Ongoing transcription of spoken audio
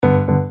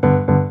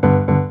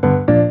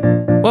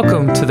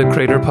Welcome to the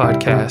Crater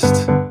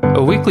Podcast,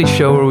 a weekly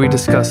show where we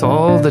discuss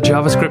all the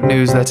JavaScript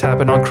news that's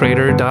happened on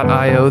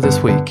Crater.io this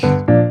week.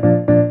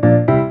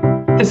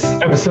 This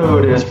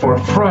episode is for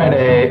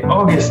Friday,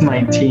 August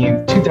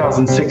 19th,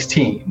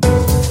 2016.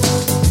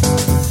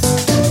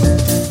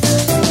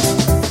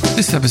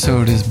 This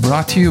episode is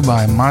brought to you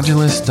by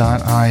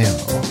Modulus.io.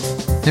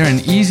 They're an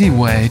easy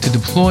way to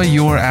deploy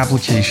your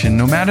application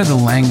no matter the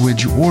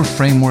language or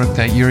framework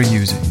that you're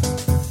using.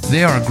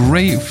 They are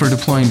great for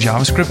deploying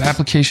JavaScript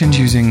applications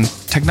using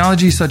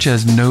technologies such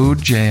as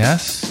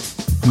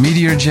Node.js,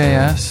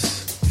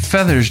 Meteor.js,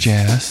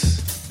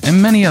 Feathers.js,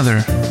 and many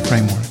other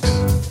frameworks.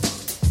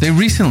 They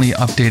recently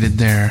updated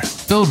their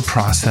build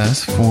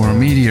process for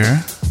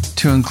Meteor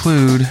to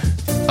include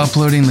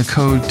uploading the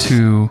code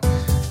to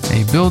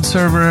a build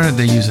server.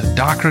 They use a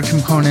Docker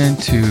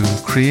component to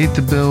create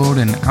the build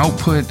and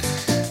output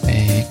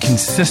a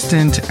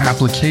consistent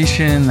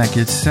application that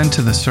gets sent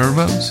to the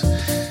servos,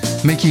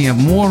 making it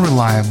more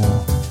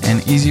reliable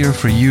and easier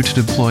for you to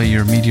deploy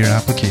your Meteor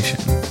application.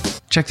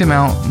 Check them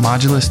out,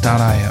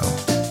 Modulus.io.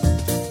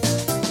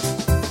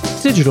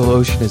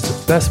 DigitalOcean is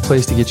the best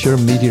place to get your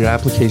Meteor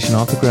application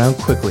off the ground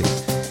quickly,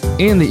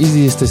 and the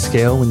easiest to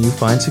scale when you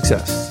find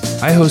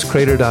success. I host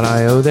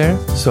Crater.io there,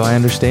 so I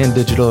understand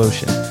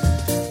DigitalOcean.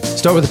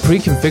 Start with a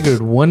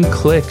pre-configured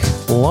one-click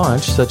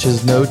launch, such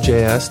as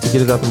Node.js, to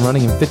get it up and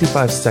running in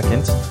 55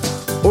 seconds,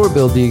 or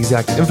build the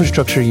exact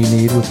infrastructure you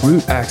need with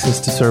root access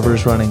to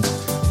servers running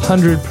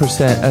 100%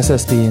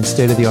 SSD in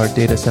state-of-the-art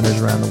data centers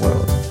around the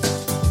world.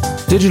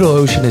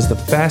 DigitalOcean is the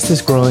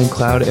fastest growing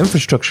cloud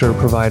infrastructure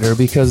provider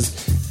because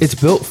it's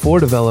built for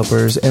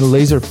developers and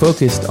laser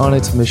focused on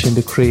its mission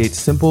to create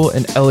simple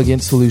and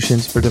elegant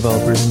solutions for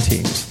developers and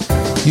teams.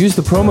 Use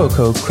the promo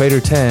code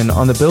Crater10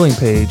 on the billing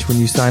page when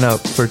you sign up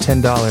for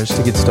 $10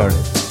 to get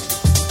started.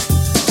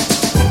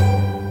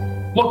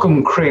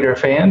 Welcome, Crater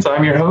fans.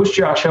 I'm your host,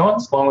 Josh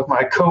Owens, along with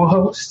my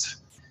co-host,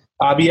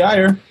 Abhi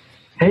Aiyer.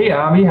 Hey,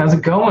 Abhi, how's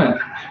it going?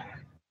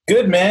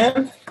 Good,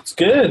 man. It's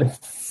good.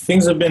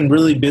 Things have been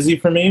really busy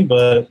for me,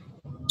 but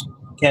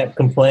can't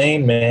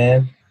complain,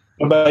 man.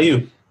 What about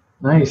you?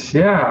 Nice,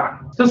 yeah.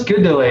 It's just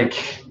good to,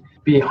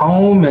 be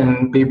home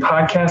and be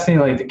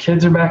podcasting. The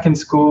kids are back in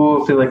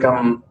school. I feel like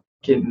I'm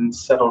getting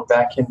settled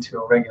back into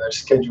a regular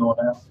schedule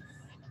now.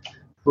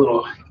 A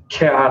little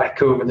chaotic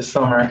over the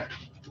summer.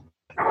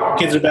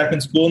 Kids are back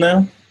in school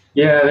now?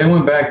 Yeah, they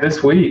went back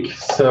this week,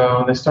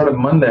 so they started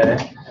Monday,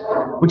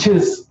 which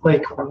is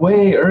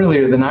way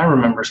earlier than I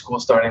remember school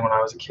starting when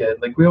I was a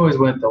kid. We always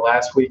went the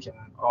last week in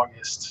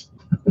August.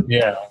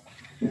 Yeah.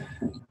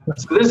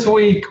 So this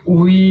week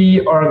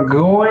we are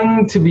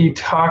going to be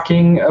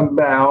talking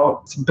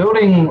about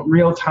building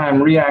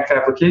real-time React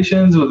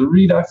applications with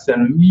Redux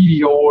and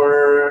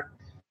Meteor,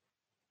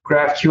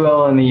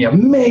 GraphQL, and the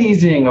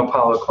amazing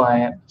Apollo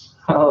client.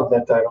 I love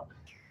that title.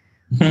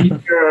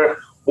 Meteor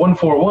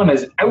 141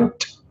 is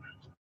out,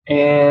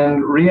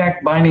 and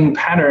React binding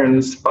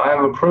patterns,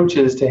 5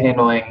 approaches to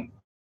handling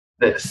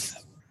this.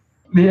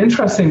 The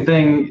interesting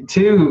thing,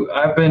 too,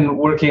 I've been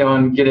working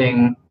on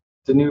getting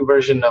the new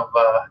version of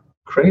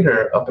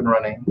Crater up and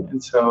running,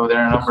 and so there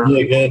are a number of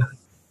people that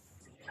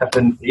have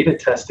been beta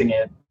testing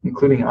it,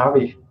 including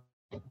Abhi.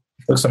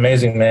 Looks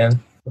amazing, man.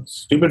 It's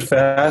stupid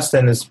fast,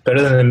 and it's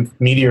better than the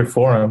Meteor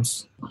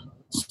forums.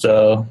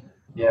 So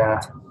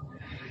yeah.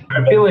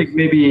 I feel like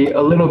maybe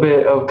a little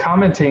bit of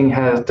commenting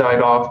has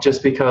died off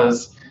just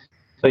because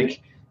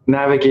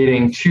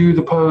navigating to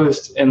the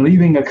post and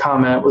leaving a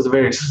comment was a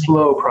very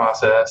slow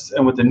process.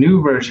 And with the new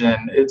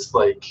version, it's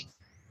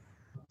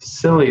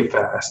silly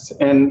fast.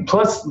 And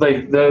plus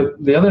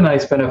the other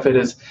nice benefit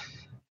is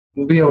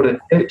we'll be able to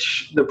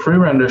ditch the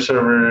pre-render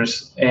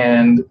servers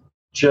and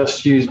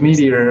just use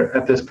Meteor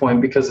at this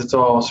point because it's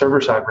all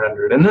server-side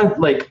rendered. And then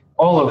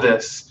all of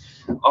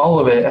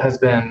it has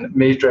been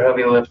major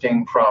heavy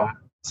lifting from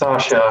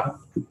Sasha,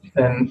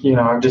 and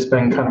I've just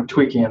been kind of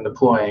tweaking and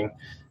deploying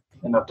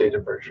an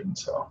updated version.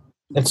 So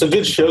it's a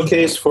good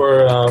showcase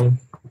for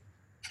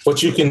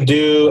what you can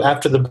do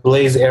after the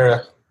Blaze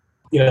era.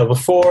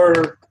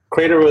 Before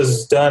Crater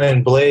was done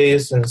in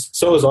Blaze, and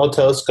so was all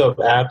Telescope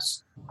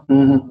apps.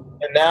 Mm-hmm.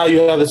 And now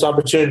you have this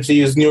opportunity to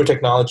use newer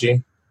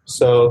technology.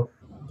 So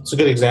it's a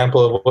good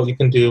example of what you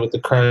can do with the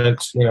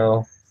current,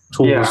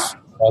 tools. Yeah.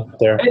 Out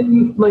there.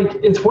 And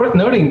it's worth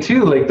noting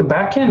too, the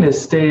backend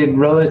has stayed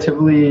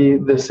relatively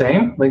the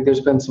same.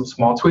 There's been some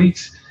small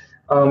tweaks,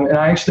 and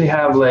I actually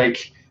have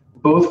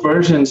both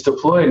versions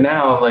deployed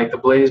now, the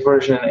Blaze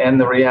version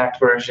and the React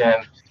version.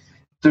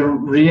 The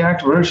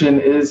React version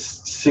is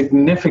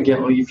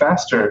significantly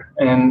faster,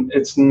 and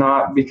it's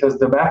not because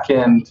the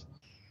backend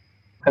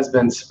has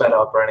been sped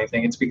up or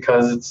anything. It's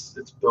because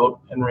it's built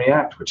in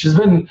React, which has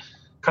been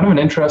kind of an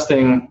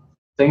interesting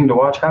thing to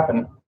watch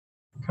happen.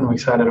 Kind of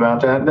excited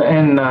about that.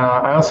 And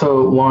I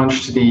also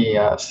launched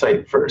the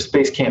site for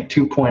Spacecamp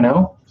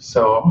 2.0.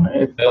 So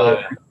if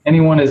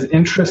anyone is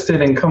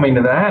interested in coming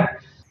to that,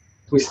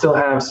 we still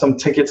have some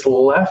tickets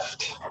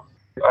left.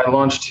 I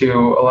launched to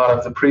a lot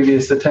of the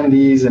previous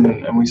attendees,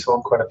 and we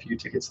sold quite a few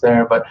tickets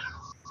there. But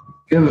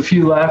We have a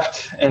few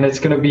left, and it's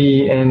going to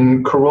be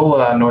in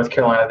Corolla, North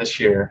Carolina this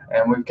year.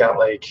 And we've got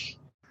like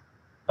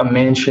a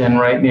mansion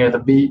right near the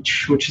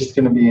beach, which is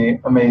going to be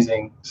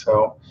amazing.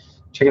 So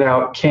check it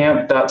out,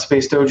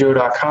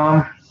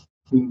 camp.spacedojo.com.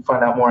 You can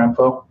find out more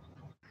info.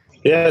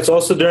 Yeah, it's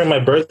also during my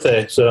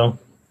birthday, so.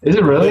 Is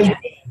it really?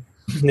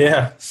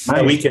 Yeah, nice.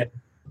 A weekend.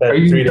 Are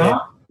you 3 days?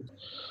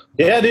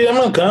 Yeah, dude, I'm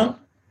going to come.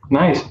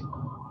 Nice.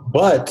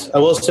 But I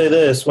will say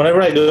this,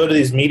 whenever I go to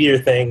these Meteor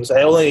things,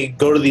 I only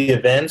go to the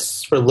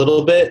events for a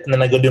little bit, and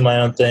then I go do my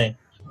own thing.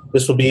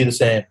 This will be the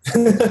same.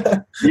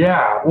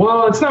 Yeah,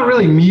 well, it's not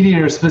really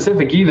Meteor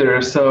specific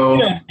either, so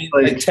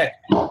like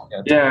tech.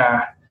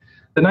 Yeah.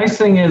 The nice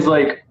thing is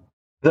like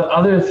the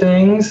other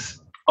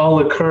things all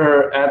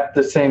occur at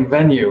the same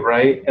venue,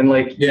 right? And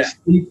like you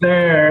sleep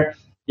there,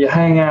 you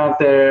hang out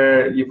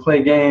there, you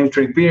play games,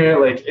 drink beer.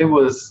 Like it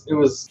was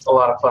a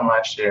lot of fun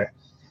last year.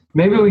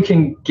 Maybe we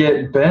can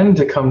get Ben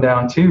to come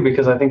down too,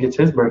 because I think it's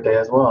his birthday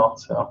as well.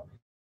 So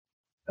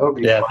that would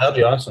be fun. That'd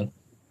be awesome.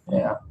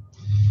 Yeah.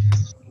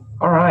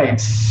 All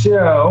right.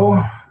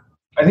 So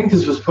I think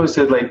this was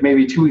posted like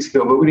maybe 2 weeks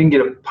ago, but we didn't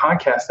get a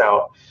podcast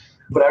out.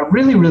 But I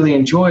really, really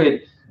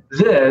enjoyed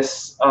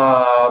this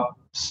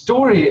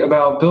story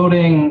about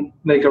building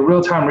like a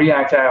real-time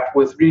React app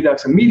with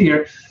Redux and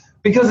Meteor,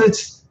 because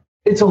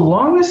it's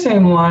along the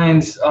same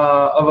lines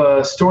of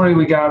a story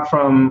we got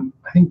from,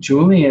 I think,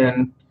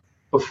 Julian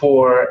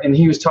before, and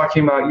he was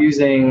talking about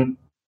using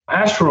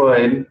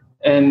Asteroid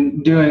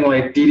and doing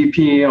like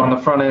DDP on the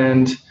front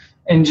end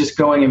and just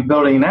going and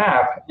building an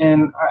app.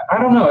 And I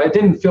don't know, it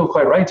didn't feel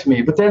quite right to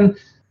me. But then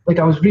like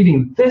I was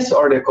reading this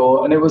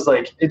article and it was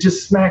like, it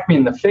just smacked me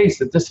in the face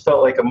that this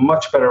felt like a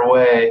much better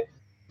way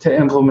to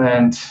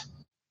implement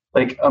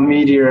like a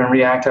Meteor and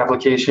React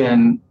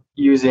application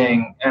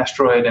using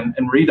Asteroid and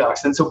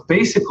Redux. And so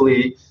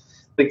basically,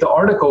 like the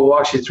article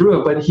walks you through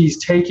it, but he's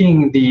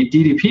taking the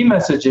DDP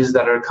messages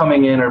that are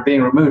coming in or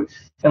being removed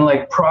and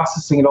like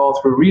processing it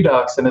all through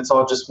Redux, and it's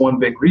all just one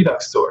big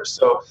Redux store.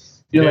 So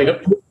you're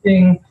like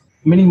putting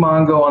mini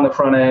Mongo on the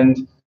front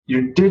end,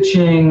 you're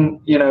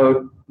ditching,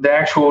 the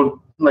actual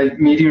like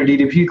Meteor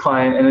DDP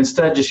client, and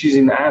instead just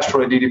using the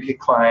Asteroid DDP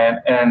client,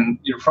 and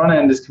your front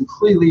end is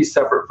completely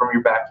separate from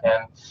your back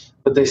end,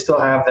 but they still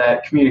have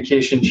that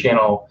communication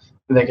channel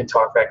and they can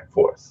talk back and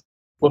forth.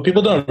 What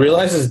people don't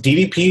realize is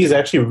DDP is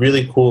actually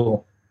really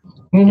cool.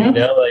 Mm-hmm.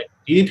 Like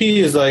DDP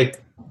is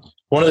like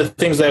one of the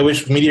things that I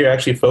wish Meteor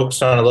actually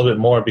focused on a little bit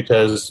more,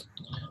 because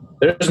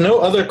there's no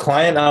other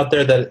client out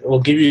there that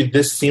will give you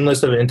this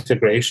seamless of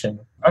integration.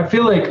 I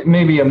feel like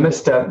maybe a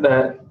misstep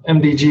that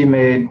MDG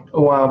made a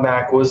while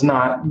back was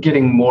not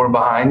getting more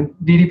behind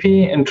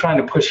DDP and trying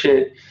to push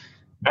it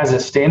as a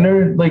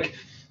standard. Like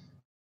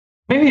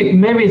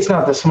maybe it's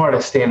not the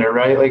smartest standard,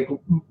 right? Like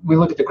we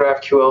look at the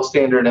GraphQL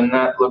standard and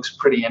that looks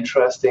pretty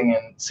interesting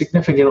and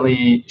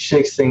significantly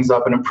shakes things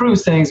up and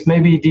improves things.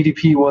 Maybe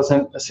DDP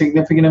wasn't a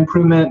significant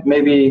improvement.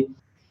 Maybe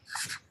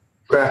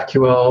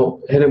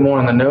GraphQL hit it more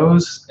on the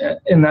nose,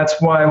 and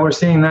that's why we're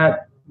seeing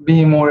that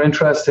being more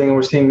interesting.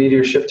 We're seeing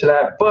Meteor shift to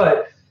that.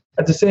 But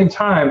at the same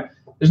time,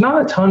 there's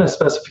not a ton of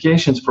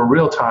specifications for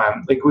real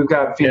time. Like we've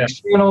got Phoenix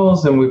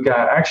channels and we've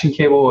got Action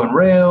Cable and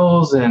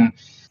Rails, and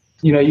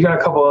you got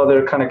a couple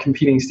other kind of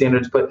competing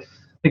standards, but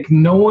like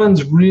no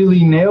one's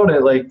really nailed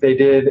it like they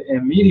did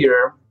in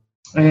Meteor.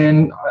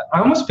 And I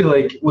almost feel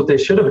like what they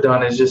should have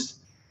done is just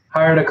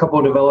hired a couple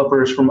of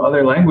developers from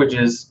other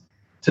languages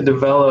to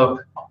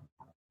develop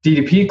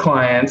DDP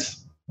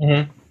clients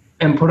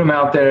and put them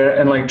out there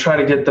and like try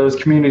to get those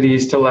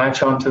communities to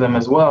latch onto them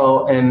as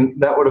well. And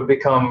that would have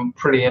become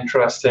pretty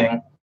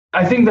interesting.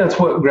 I think that's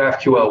what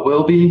GraphQL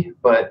will be,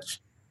 but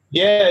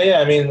yeah.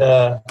 I mean,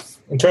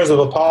 in terms of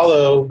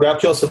Apollo,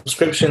 GraphQL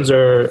subscriptions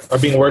are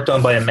being worked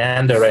on by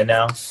Amanda right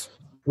now,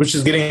 which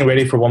is getting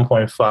ready for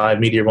 1.5,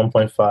 Meteor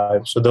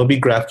 1.5. So there'll be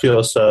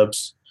GraphQL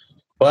subs,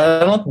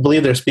 but I don't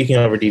believe they're speaking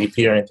over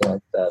DDP or anything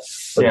like that.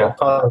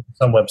 But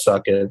some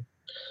WebSocket.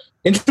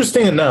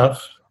 Interesting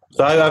enough,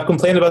 so I've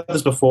complained about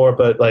this before,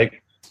 but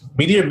like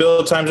Meteor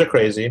build times are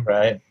crazy,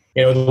 right?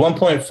 The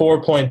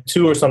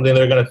 1.4.2 or something,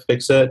 they're going to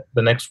fix it,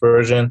 the next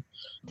version.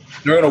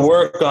 They're going to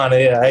work on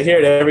it. I hear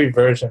it every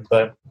version,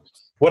 but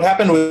what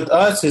happened with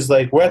us is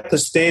like we're at the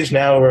stage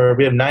now where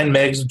we have 9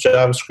 megs of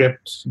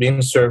JavaScript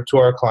being served to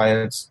our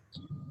clients,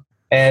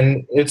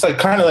 and it's like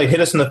kind of like hit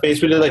us in the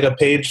face. We did like a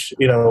page,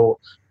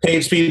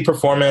 page speed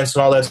performance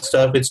and all that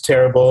stuff. It's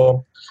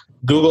terrible.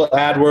 Google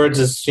AdWords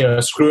is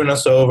screwing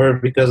us over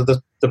because of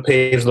the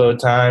page load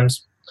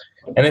times,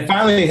 and it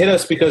finally hit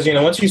us because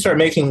once you start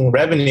making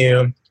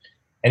revenue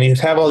and you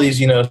have all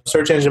these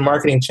search engine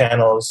marketing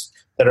channels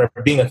that are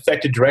being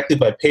affected directly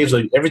by page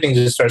load, everything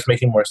just starts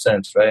making more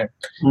sense, right?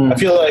 I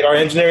feel like our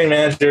engineering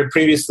manager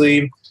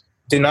previously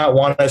did not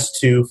want us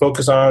to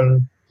focus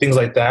on things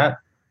like that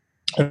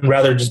and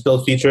rather just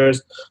build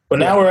features. But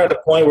now we're at a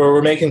point where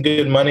we're making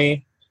good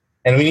money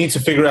and we need to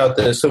figure out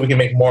this so we can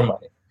make more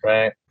money,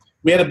 right?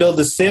 We had to build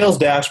the sales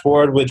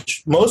dashboard,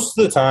 which most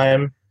of the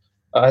time,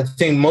 I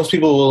think most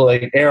people will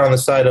like err on the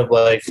side of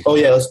like, oh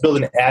yeah, let's build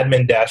an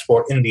admin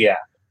dashboard in the app,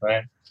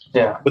 right?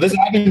 Yeah. But this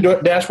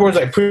admin dashboard is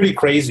like pretty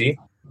crazy.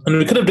 And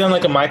we could have done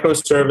like a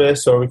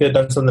microservice, or we could have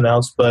done something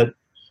else, but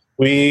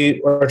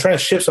we are trying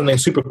to ship something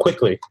super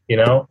quickly, you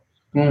know?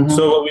 Mm-hmm.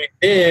 So what we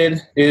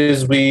did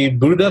is we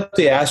booted up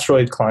the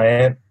Asteroid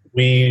client.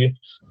 We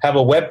have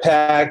a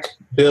Webpack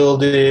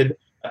builded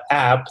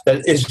app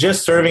that is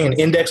just serving an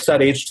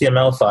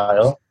index.html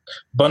file,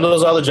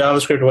 bundles all the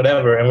JavaScript or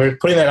whatever, and we're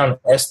putting that on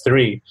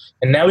S3.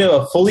 And now we have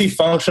a fully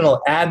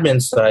functional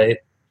admin site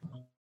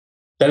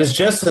that is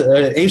just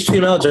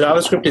HTML,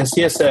 JavaScript, and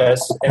CSS,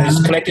 and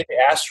is connected to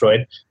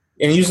Asteroid,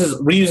 and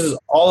reuses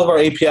all of our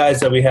APIs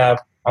that we have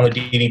on the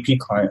DDP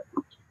client.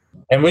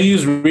 And we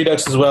use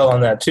Redux as well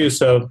on that too.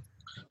 So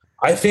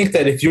I think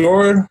that if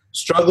you're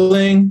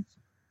struggling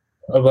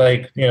of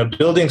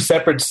building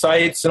separate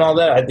sites and all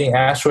that, I think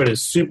Asteroid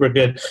is super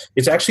good.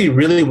 It's actually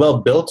really well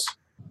built.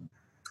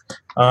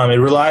 It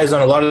relies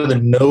on a lot of the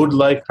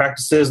node-like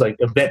practices, like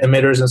event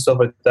emitters and stuff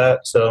like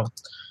that. So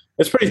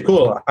it's pretty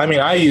cool. I mean,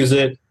 I use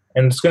it,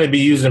 and it's going to be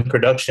used in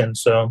production.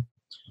 So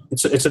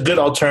it's a good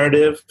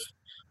alternative.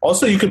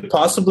 Also, you could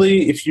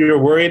possibly, if you're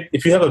worried,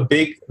 if you have a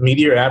big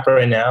Meteor app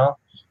right now,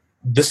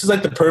 this is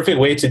like the perfect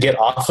way to get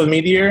off of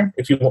Meteor.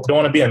 If you don't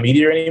want to be on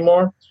Meteor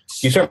anymore,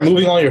 you start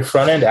moving all your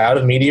front end out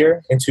of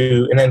Meteor and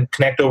then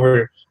connect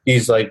over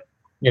these the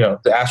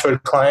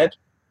Asteroid client.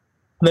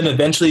 And then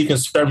eventually you can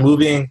start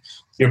moving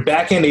your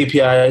backend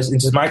APIs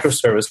into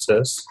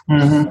microservices.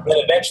 Mm-hmm. And then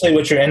eventually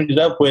what you're ended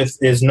up with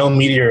is no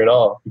Meteor at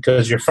all,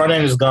 because your front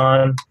end is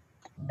gone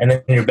and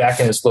then your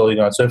backend is slowly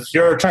gone. So if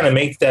you're trying to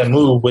make that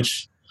move,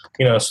 which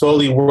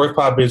slowly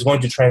WorkPop is going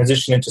to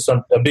transition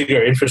into a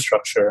bigger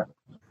infrastructure,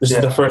 this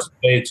is the first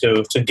way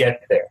to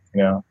get there.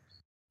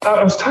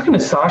 I was talking to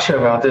Sasha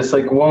about this,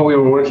 while we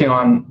were working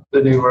on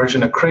the new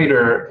version of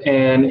Crater,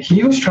 and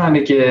he was trying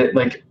to get,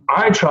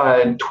 I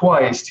tried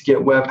twice to get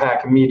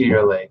Webpack and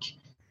Meteor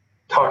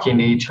talking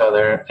to each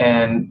other,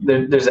 and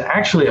there's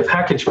actually a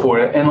package for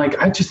it, and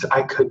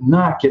I could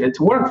not get it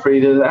to work for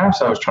either of the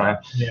apps I was trying.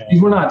 Yeah.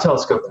 These were not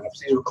Telescope apps;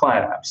 these were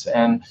client apps,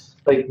 and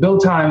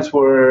build times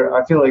were,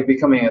 I feel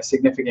becoming a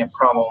significant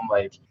problem.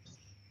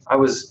 I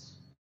was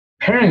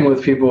pairing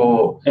with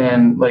people,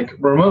 and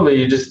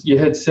remotely, you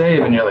hit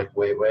save, and you're like,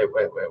 wait,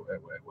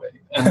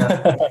 and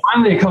then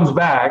finally it comes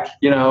back,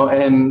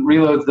 and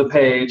reloads the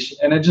page,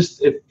 and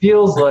it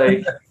feels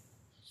like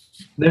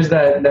there's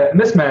that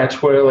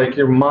mismatch where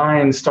your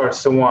mind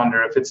starts to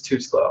wander if it's too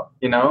slow,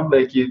 you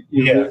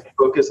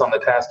focus on the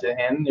task at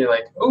hand, and you're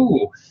like,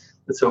 oh,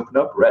 let's open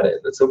up Reddit,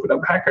 let's open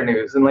up Hacker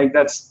News, and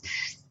that's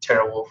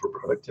terrible for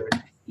productivity.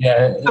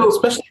 Yeah,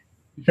 especially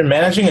if you're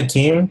managing a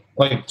team,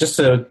 just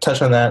to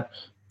touch on that,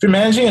 if you're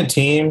managing a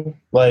team,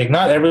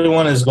 not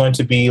everyone is going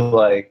to be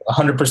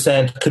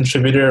 100%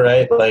 contributor,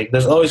 right?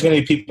 There's always going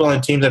to be people on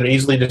the team that are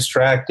easily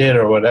distracted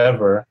or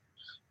whatever.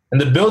 And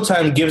the build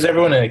time gives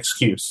everyone an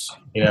excuse,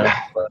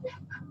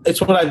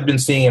 It's what I've been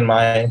seeing in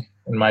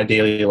my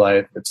daily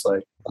life. It's oh,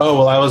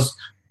 well, I was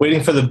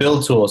waiting for the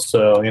build tool,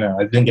 so,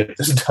 I didn't get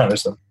this done or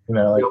something,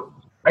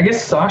 I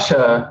guess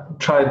Sasha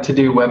tried to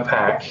do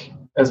Webpack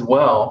as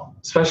well,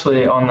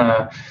 especially on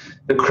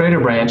the Crater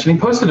branch, and he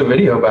posted a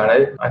video about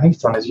it. I think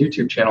it's on his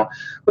YouTube channel.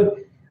 But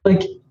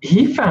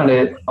he found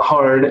it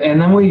hard,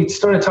 and then we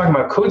started talking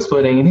about code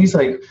splitting, and he's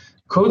like,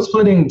 code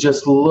splitting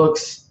just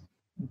looks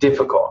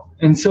difficult.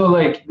 And so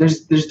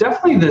there's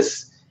definitely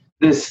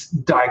this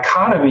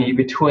dichotomy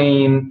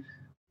between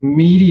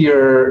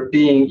Meteor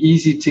being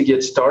easy to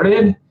get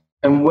started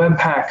and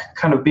Webpack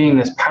kind of being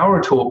this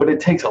power tool, but it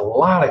takes a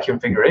lot of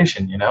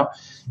configuration, Yeah.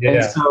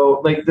 And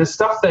so the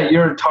stuff that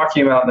you're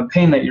talking about and the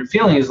pain that you're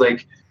feeling is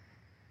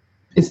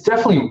it's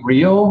definitely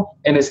real,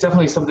 and it's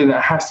definitely something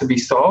that has to be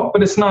solved,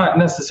 but it's not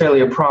necessarily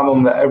a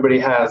problem that everybody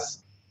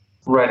has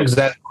right.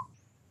 Exactly.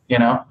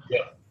 Yeah.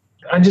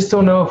 I just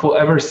don't know if we'll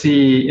ever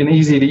see an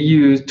easy to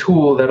use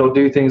tool that'll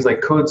do things like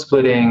code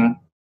splitting,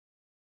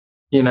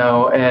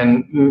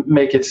 and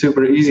make it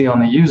super easy on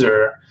the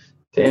user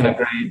to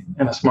integrate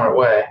in a smart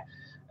way.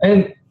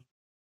 And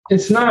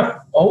it's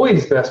not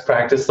always best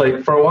practice.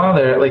 For a while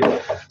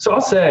there, so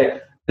I'll say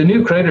the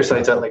new Crater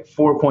site's at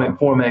 4.4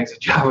 megs of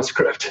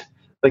JavaScript.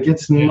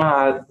 It's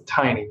not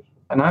tiny.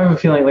 And I have a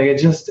feeling it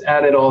just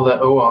added all the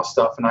OAuth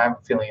stuff, and I have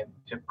a feeling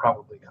it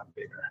probably got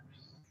bigger.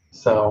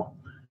 So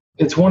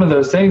it's one of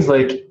those things,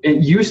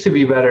 it used to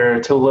be better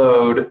to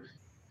load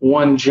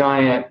one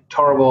giant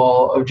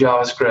tarball of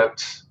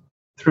JavaScript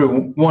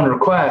through one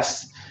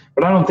request,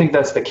 but I don't think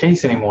that's the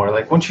case anymore.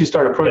 Once you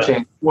start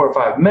approaching 4 or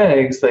 5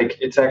 megs,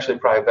 it's actually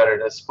probably better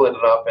to split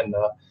it up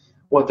into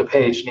what the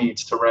page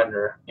needs to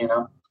render,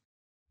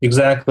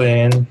 Exactly.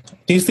 And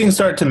these things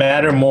start to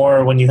matter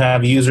more when you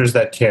have users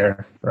that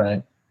care,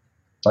 right?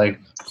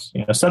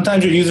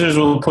 Sometimes your users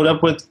will put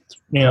up with,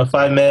 5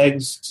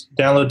 megs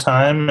download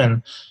time,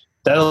 and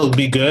that'll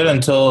be good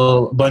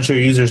until a bunch of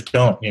users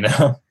don't,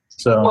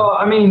 So. Well,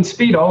 I mean,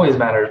 speed always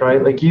matters,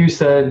 right? You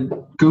said,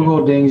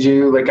 Google dings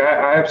you.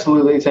 I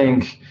absolutely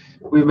think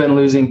we've been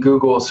losing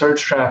Google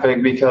search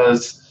traffic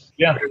because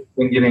it's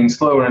been getting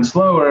slower and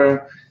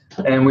slower.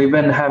 And we've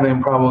been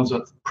having problems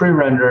with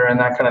pre-render and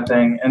that kind of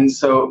thing. And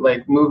so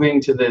like moving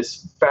to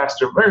this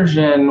faster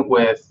version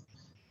with,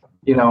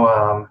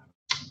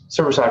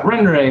 server-side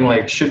rendering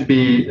like should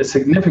be a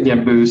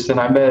significant boost. And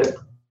I bet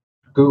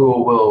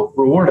Google will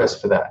reward us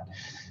for that.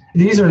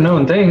 These are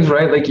known things,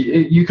 right? Like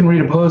you can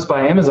read a post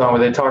by Amazon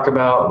where they talk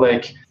about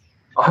like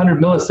 100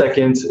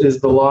 milliseconds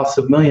is the loss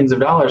of millions of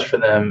dollars for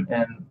them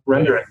in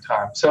rendering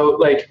time. So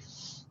like,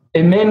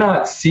 it may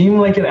not seem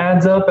like it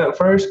adds up at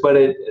first, but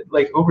it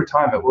like over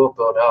time it will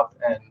build up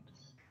and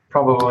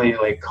probably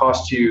like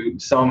cost you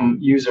some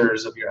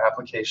users of your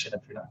application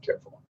if you're not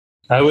careful.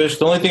 I wish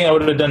the only thing I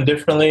would have done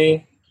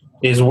differently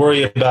is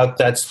worry about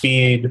that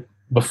speed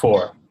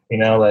before.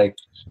 Like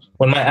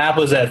when my app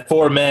was at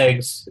 4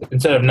 megs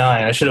instead of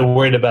 9, I should have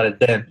worried about it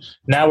then.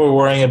 Now we're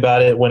worrying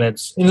about it when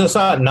it's it's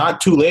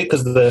not too late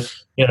because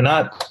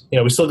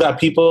we still got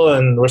people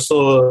and we're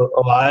still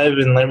alive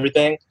and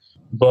everything.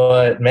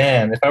 But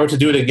man, if I were to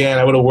do it again,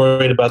 I would have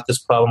worried about this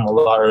problem a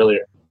lot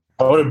earlier.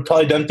 I would have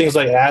probably done things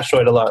like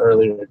Asteroid a lot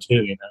earlier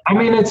too. I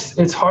mean,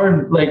 it's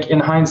hard. Like in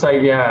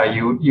hindsight, yeah,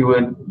 you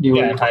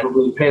would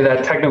probably pay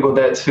that technical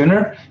debt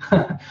sooner.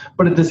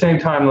 But at the same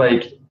time,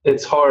 like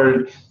it's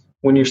hard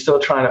when you're still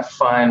trying to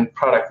find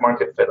product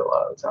market fit a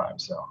lot of the time.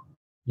 So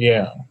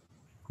yeah,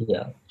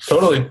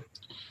 totally.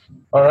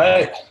 All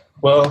right.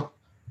 Well,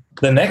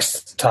 the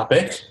next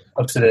topic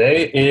of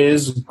today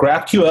is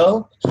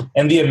GraphQL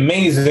and the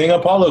amazing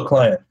Apollo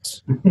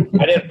client.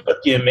 I didn't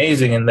put the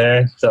amazing in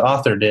there. The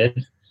author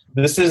did.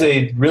 This is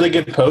a really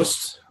good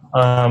post.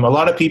 A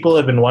lot of people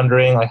have been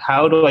wondering, like,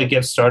 how do I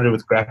get started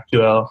with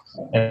GraphQL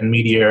and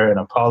Meteor and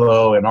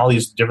Apollo and all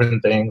these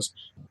different things?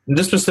 And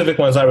this specific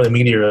one is not really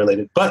Meteor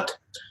related, but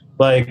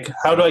like,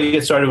 how do I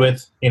get started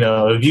with,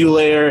 a view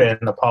layer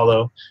and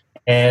Apollo?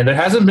 And there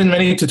hasn't been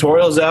many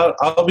tutorials out.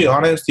 I'll be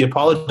honest, the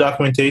Apollo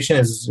documentation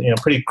is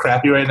pretty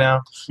crappy right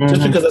now,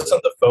 just because that's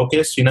not the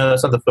focus.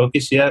 That's not the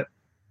focus yet.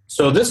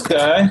 So this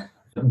guy,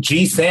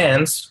 G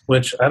Sands,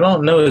 which I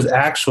don't know his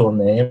actual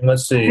name.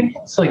 Let's see.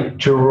 It's like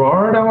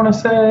Gerard, I want to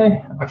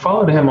say. I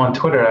followed him on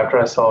Twitter after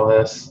I saw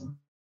this.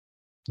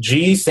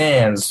 G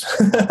Sands.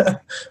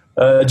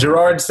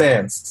 Gerard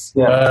Sands.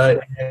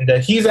 Yeah.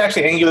 And he's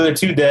actually Angular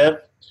 2 dev.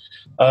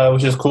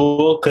 Which is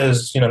cool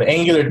because the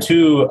Angular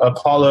 2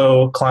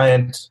 Apollo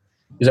client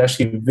is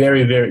actually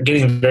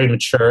getting very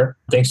mature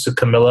thanks to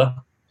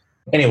Camilla.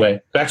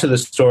 Anyway, back to the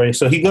story.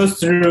 So he goes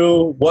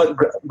through what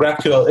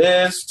GraphQL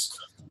is,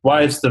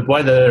 why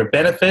there are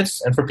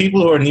benefits, and for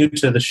people who are new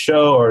to the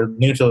show or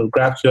new to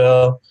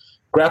GraphQL,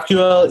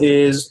 GraphQL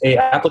is a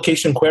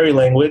application query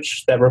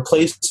language that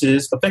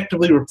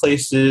effectively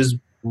replaces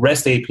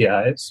REST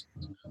APIs,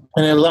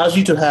 and it allows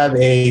you to have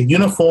a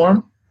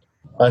uniform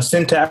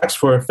syntax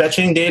for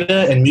fetching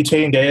data and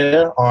mutating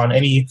data on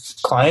any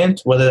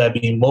client, whether that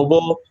be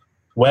mobile,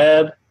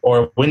 web,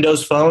 or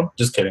Windows Phone.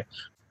 Just kidding.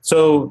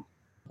 So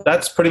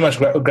that's pretty much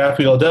what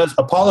GraphQL does.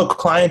 Apollo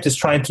client is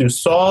trying to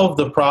solve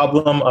the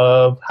problem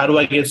of how do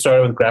I get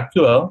started with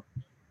GraphQL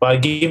by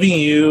giving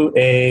you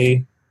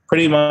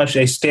pretty much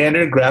a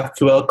standard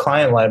GraphQL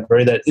client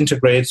library that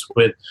integrates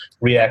with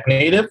React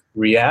Native,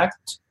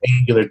 React,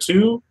 Angular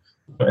 2,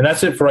 and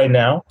that's it for right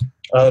now.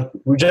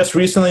 Just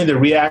recently, the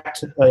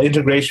React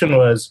integration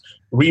was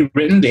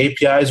rewritten. The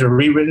APIs are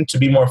rewritten to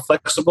be more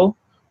flexible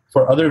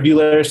for other view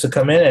layers to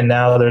come in, and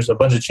now there's a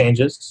bunch of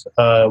changes,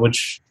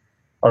 which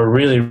are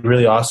really,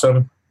 really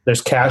awesome.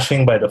 There's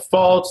caching by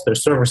default.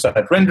 There's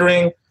server-side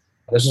rendering.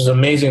 There's just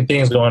amazing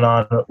things going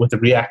on with the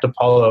React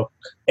Apollo.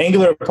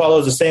 Angular Apollo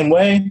is the same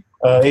way.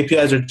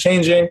 APIs are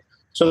changing.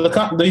 So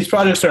these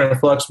projects are in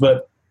flux,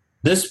 but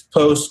this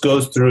post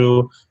goes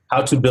through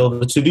how to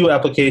build a to-do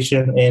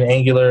application in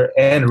Angular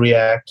and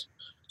React.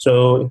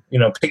 So,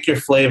 pick your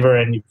flavor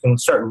and you can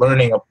start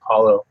learning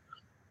Apollo.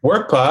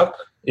 WorkPop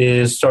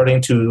is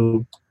starting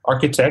to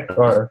architect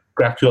our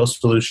GraphQL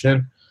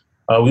solution.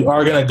 We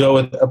are going to go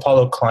with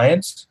Apollo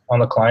clients on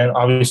the client,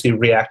 obviously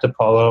React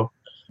Apollo.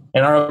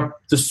 And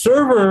the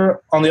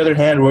server, on the other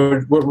hand,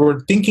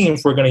 we're thinking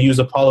if we're going to use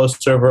Apollo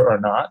server or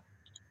not.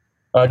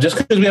 Just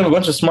because we have a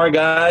bunch of smart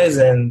guys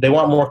and they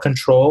want more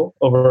control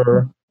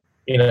over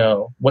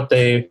what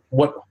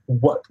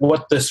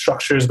the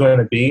structure is going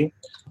to be.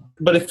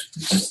 But if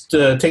just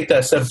to take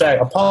that step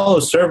back, Apollo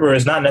server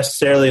is not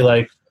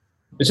necessarily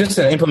it's just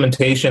an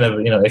implementation of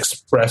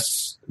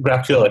Express,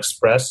 GraphQL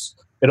Express.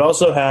 It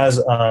also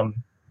has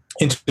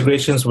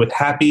integrations with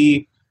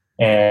Happy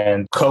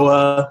and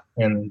Koa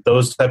and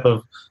those type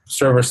of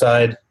server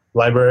side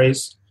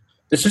libraries.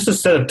 It's just a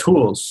set of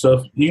tools.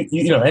 So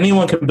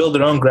anyone can build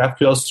their own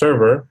GraphQL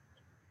server.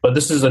 But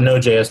this is a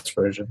Node.js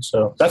version.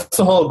 So that's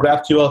the whole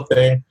GraphQL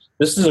thing.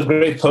 This is a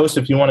great post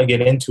if you want to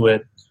get into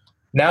it.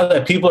 Now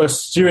that people are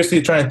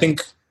seriously trying to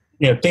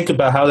think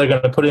about how they're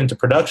going to put it into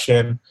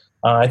production,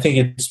 I think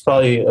it's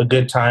probably a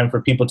good time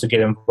for people to get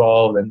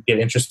involved and get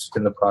interested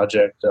in the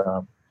project.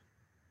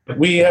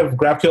 We have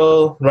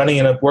GraphQL running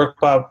in a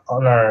workpop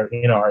on our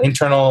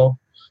internal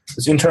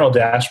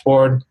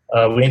dashboard.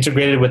 We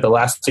integrated with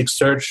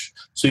Elasticsearch,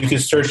 so you can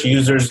search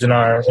users in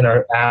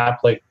our app,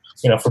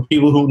 for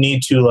people who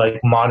need to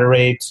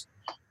moderate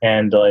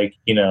and like,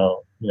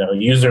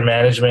 user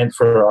management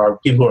for our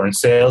people who are in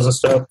sales and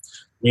stuff.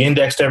 We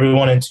indexed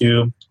everyone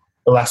into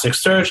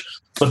Elasticsearch,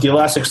 but the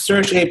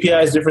Elasticsearch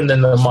API is different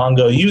than the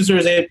Mongo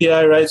users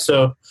API, right?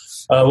 So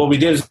what we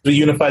did is we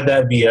unified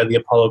that via the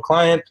Apollo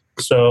client.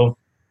 So,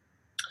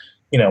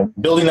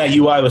 building that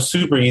UI was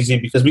super easy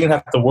because we didn't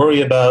have to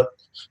worry about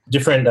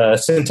different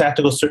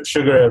syntactical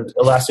sugar of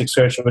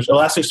Elasticsearch, which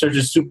Elasticsearch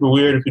is super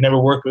weird if you never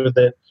worked with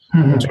it,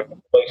 in terms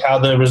of like how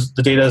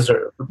the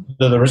data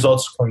the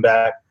results come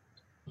back.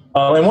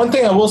 And one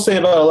thing I will say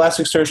about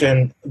Elasticsearch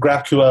and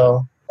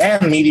GraphQL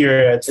and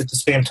Meteor at the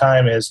same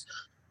time is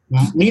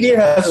Meteor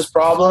has this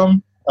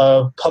problem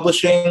of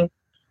publishing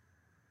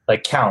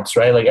like counts,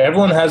 right? Like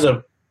everyone has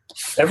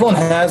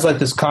like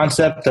this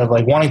concept of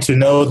like wanting to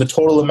know the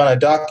total amount of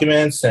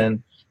documents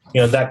and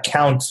that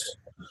count.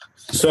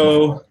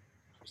 So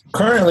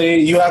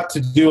currently you have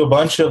to do a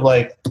bunch of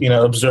like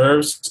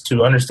observes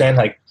to understand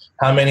like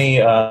how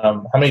many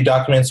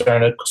documents are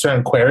in a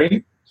certain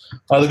query.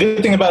 The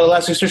good thing about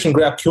Elasticsearch and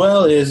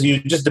GraphQL is you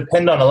just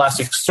depend on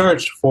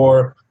Elasticsearch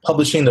for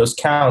publishing those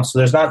counts. So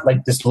there's not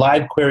like this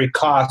live query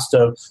cost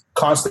of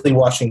constantly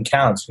watching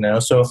counts,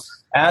 So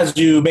as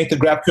you make the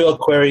GraphQL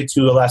query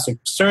to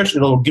Elasticsearch,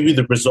 it'll give you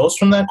the results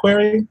from that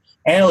query,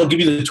 and it'll give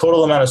you the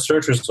total amount of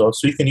search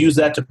results. So you can use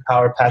that to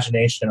power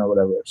pagination or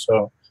whatever.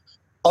 So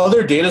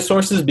other data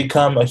sources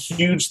become a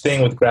huge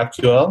thing with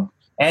GraphQL,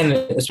 and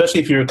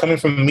especially if you're coming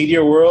from a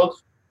Meteor world,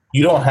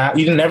 you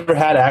never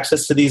had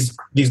access to these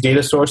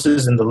data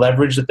sources and the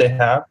leverage that they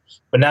have,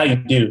 but now you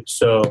do.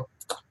 So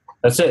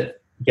that's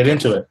it. Get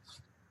into it.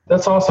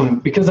 That's awesome,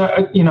 because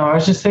I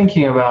was just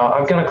thinking about,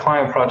 I've got a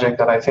client project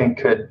that I think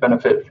could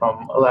benefit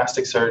from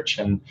Elasticsearch,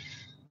 and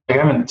I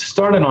haven't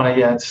started on it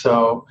yet,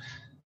 so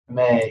I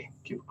may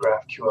give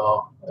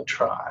GraphQL a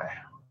try.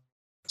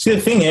 See,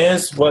 the thing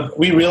is, what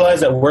we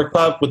realized at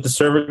WorkPop with the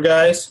server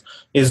guys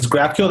is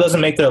GraphQL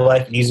doesn't make their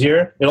life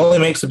easier. It only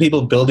makes the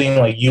people building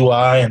like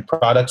UI and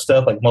product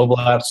stuff, like mobile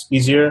apps,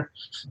 easier.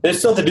 They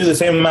still have to do the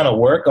same amount of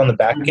work on the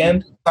back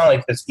end. It's not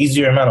like this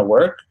easier amount of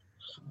work,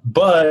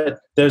 but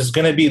there's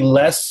going to be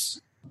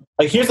less.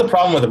 Like, here's the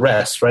problem with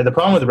REST, right? The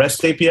problem with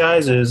REST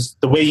APIs is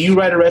the way you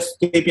write a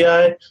REST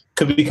API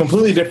could be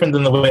completely different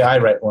than the way I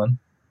write one.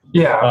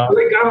 Yeah,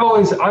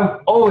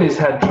 I've always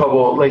had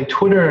trouble. Like,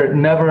 Twitter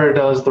never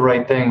does the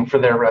right thing for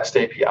their REST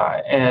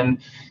API, and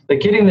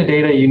like getting the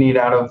data you need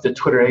out of the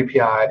Twitter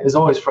API is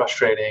always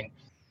frustrating.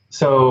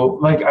 So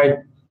like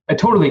I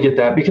totally get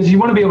that, because you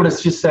want to be able to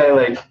just say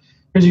like,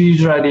 here's your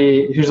user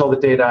ID, here's all the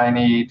data I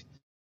need,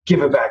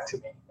 give it back to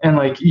me. And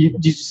like you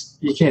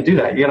can't do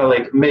that. You gotta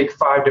like make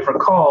 5 different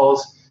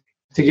calls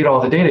to get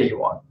all the data you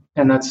want,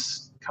 and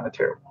that's kind of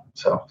terrible.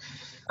 So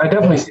I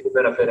definitely see the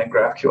benefit in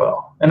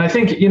GraphQL. And I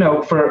think,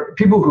 for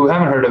people who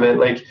haven't heard of it,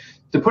 like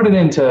to put it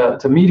into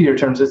Meteor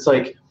terms, it's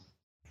like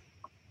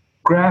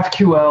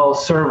GraphQL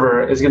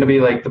server is going to be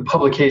like the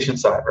publication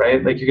side,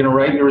 right? Like you're going to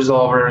write your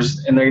resolvers,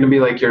 and they're going to be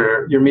like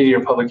your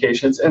Meteor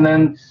publications. And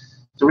then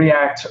the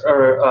React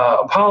or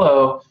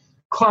Apollo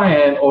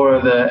client, or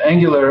the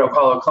Angular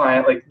Apollo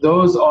client, like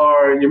those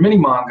are your mini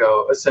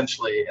Mongo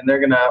essentially. And they're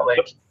going to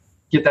like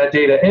get that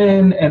data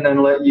in and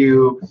then let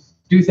you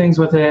do things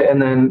with it,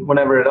 and then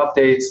whenever it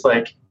updates,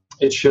 like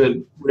it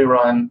should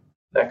rerun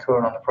that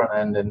code on the front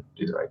end and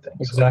do the right thing.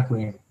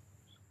 Exactly.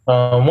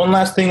 One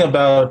last thing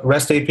about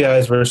REST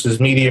APIs versus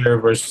Meteor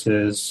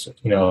versus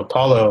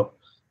Apollo.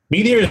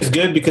 Meteor is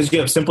good because you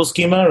have simple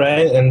schema,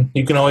 right? And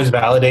you can always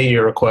validate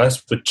your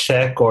request with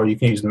check, or you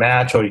can use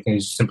match, or you can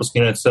use simple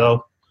schema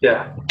itself.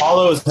 Yeah.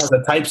 Apollo has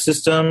a type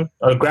system,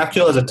 or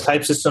GraphQL has a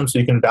type system, so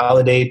you can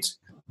validate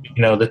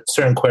the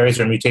certain queries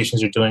or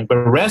mutations you're doing. But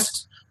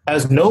REST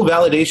has no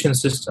validation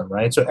system,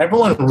 right? So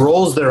everyone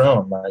rolls their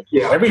own. Like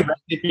every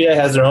REST API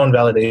has their own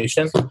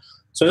validation.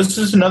 So this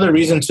is another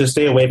reason to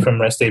stay away from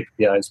REST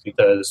APIs,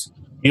 because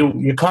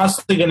you're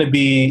constantly going to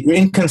be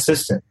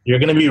inconsistent. You're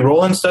going to be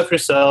rolling stuff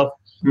yourself,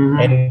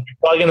 and you're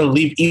probably going to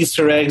leave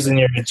Easter eggs in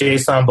your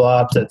JSON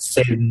blobs that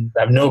say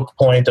have no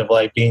point of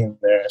like being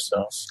there.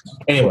 So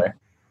anyway,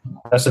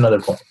 that's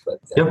another point. But,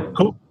 Yep.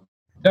 Cool.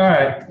 All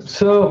right,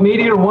 so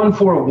Meteor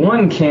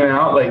 141 came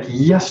out like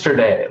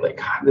yesterday.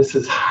 Like, this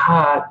is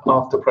hot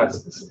off the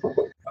presses.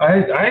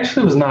 I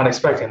actually was not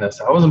expecting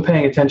this. I wasn't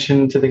paying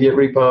attention to the Git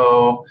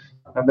repo.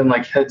 I've been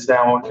like heads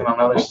down working on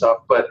other stuff,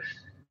 but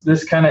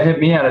this kind of hit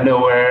me out of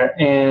nowhere.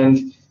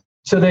 And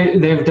so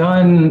they've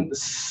done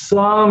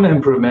some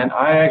improvement.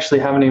 I actually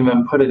haven't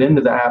even put it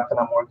into the app that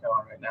I'm working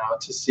on right now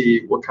to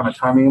see what kind of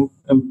timing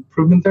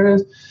improvement there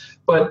is.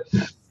 But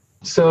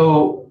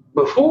so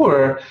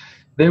before,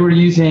 they were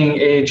using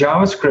a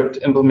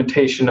JavaScript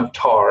implementation of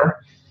tar.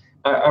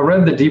 I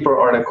read the deeper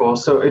article.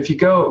 So if you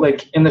go,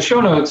 like in the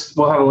show notes,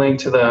 we'll have a link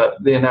to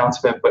the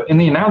announcement. But in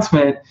the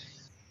announcement,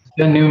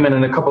 Ben Newman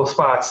in a couple of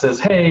spots says,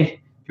 hey,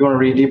 if you want to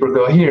read deeper,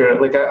 go here.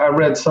 Like I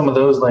read some of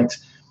those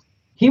links.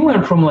 He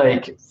went from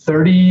like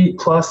 30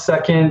 plus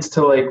seconds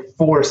to like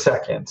 4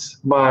 seconds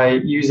by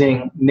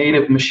using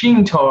native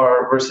machine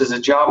tar versus a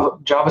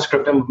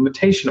JavaScript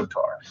implementation of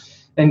tar.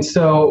 And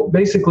so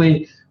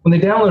basically, when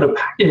they download a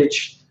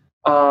package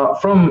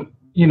from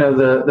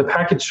the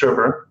package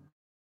server,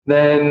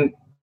 then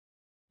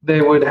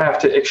they would have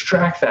to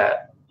extract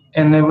that.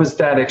 And it was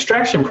that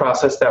extraction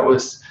process that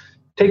was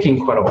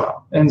taking quite a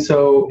while. And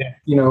so,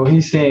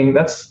 he's saying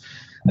that's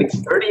like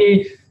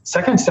 30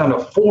 seconds down to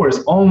 4 is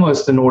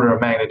almost an order of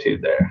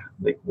magnitude there.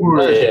 Like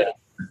we're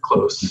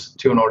close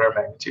to an order of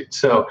magnitude.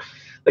 So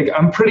like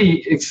I'm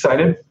pretty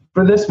excited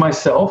for this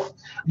myself.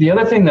 The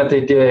other thing that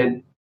they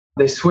did,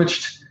 they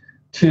switched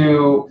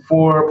to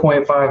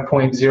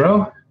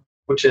 4.5.0,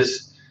 which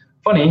is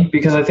funny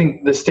because I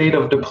think the state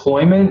of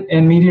deployment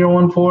in Meteor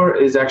 1.4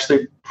 is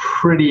actually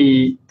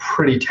pretty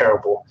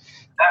terrible.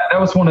 That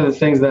was one of the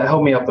things that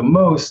helped me out the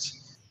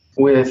most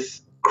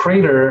with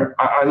Crater.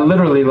 I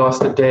literally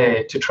lost a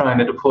day to trying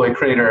to deploy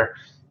Crater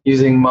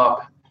using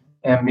MUP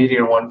and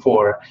Meteor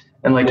 1.4.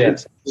 And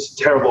it's just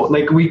terrible.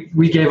 Like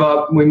we gave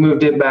up, we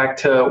moved it back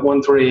to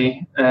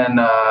 1.3 and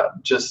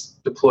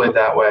just deployed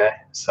that way.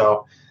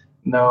 So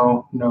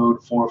no Node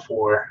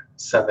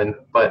 4.4.7.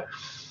 But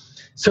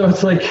so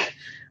it's like,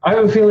 I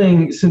have a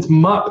feeling since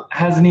MUP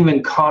hasn't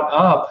even caught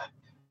up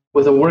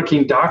with a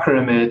working Docker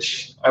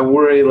image, I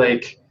worry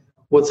like,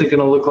 what's it going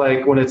to look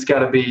like when it's got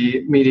to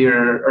be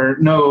Meteor or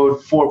Node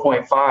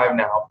 4.5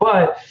 now?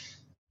 But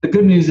the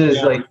good news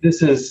is like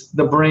this is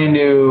the brand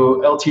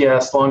new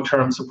LTS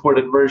long-term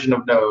supported version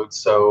of Node.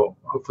 So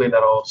hopefully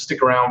that'll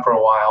stick around for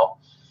a while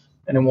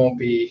and it won't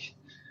be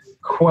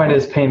quite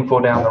as painful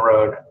down the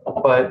road.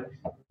 But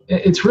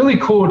it's really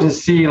cool to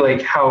see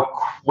like how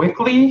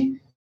quickly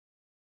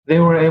they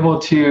were able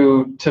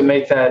to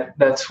make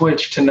that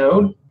switch to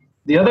Node.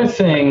 The other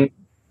thing,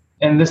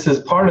 and this is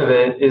part of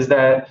it, is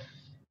that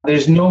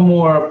there's no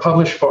more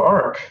publish for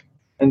arc.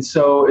 And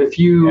so if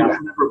you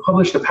ever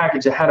published a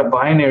package that had a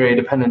binary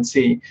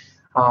dependency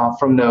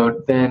from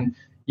Node, then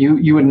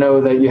you would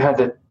know that you had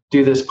to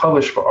do this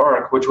publish for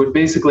arc, which would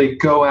basically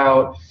go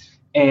out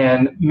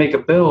and make a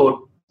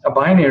build, a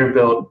binary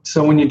build.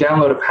 So when you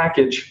download a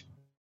package,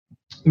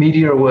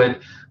 Meteor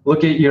would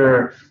look at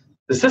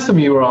the system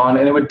you were on,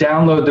 and it would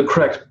download the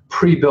correct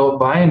pre-built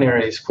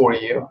binaries for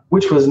you,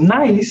 which was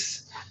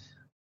nice.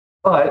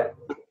 But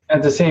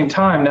at the same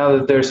time, now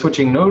that they're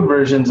switching Node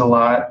versions a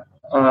lot,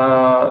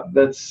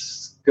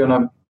 that's going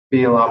to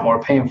be a lot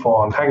more painful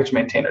on package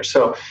maintainers.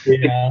 So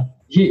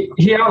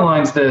he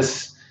outlines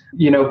this,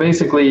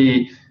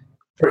 basically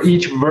for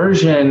each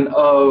version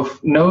of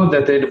Node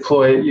that they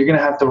deploy, you're going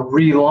to have to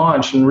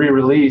relaunch and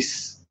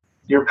re-release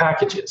your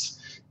packages.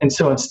 And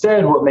so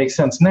instead, what makes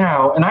sense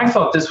now, and I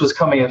thought this was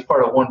coming as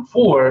part of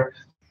 1.4,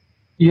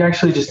 you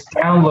actually just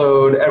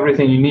download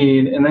everything you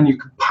need and then you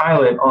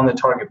compile it on the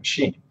target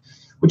machine,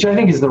 which I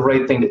think is the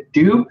right thing to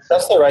do.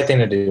 That's the right thing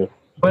to do.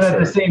 But at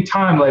the same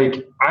time,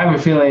 like I have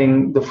a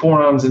feeling the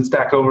forums and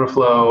Stack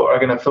Overflow are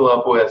going to fill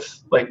up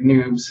with like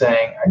noobs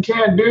saying, I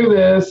can't do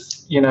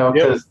this,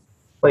 because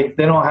like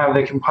they don't have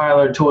the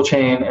compiler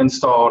toolchain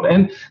installed.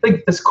 And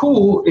like that's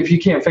cool if you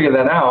can't figure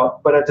that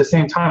out. But at the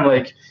same time,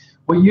 like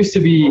what used to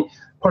be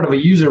part of a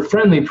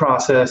user-friendly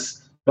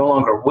process no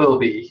longer will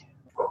be.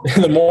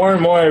 The more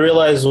and more I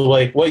realize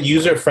like what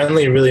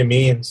user-friendly really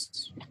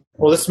means.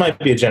 Well, this might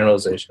be a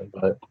generalization,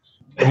 but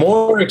the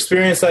more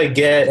experience I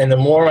get and the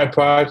more my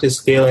product is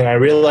scaling, I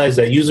realize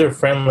that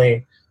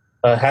user-friendly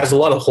has a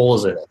lot of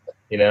holes in it.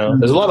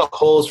 There's a lot of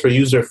holes for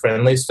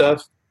user-friendly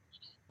stuff.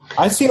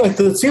 It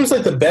seems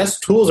like the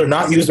best tools are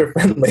not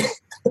user-friendly.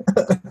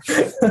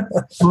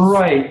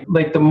 Right.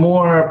 Like the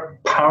more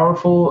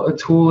powerful a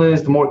tool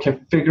is, the more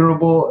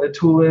configurable a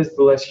tool is,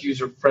 the less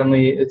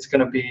user-friendly it's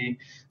going to be.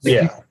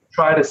 You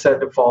try to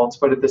set defaults,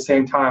 but at the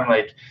same time,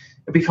 like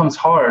it becomes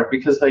hard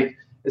because like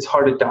it's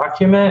hard to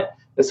document.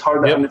 It's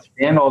hard to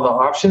understand all the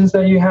options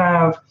that you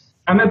have.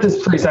 I'm at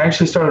this place, I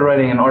actually started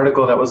writing an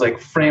article that was like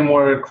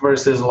framework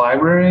versus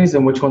libraries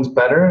and which one's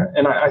better.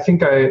 And I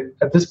think I,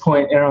 at this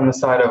point, err on the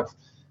side of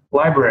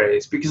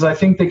libraries because I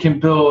think they can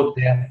build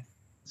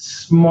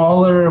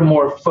smaller,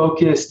 more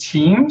focused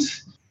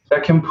teams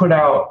that can put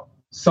out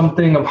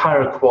something of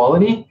higher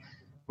quality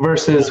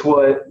versus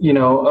what,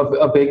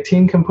 a big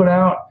team can put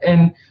out.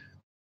 And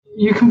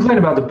you complain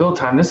about the build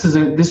time. This is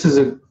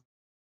an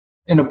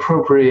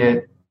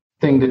inappropriate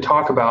thing to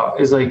talk about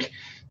is like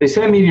they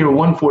say Meteor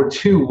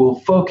 1.4.2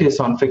 will focus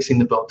on fixing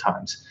the build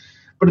times.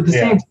 But at the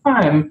same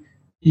time,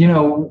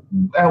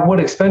 at what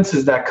expense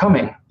is that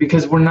coming?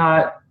 Because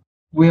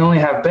we only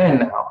have Ben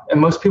now. And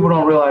most people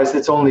don't realize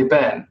it's only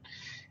Ben.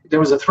 There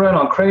was a thread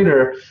on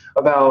Crater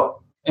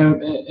about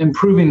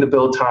improving the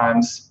build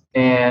times.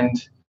 And,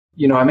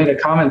 I made a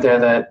comment there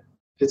that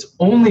it's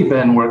only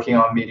Ben working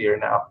on Meteor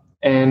now.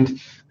 And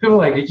people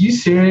are like, are you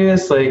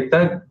serious? Like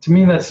that, to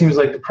me, that seems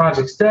like the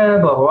project's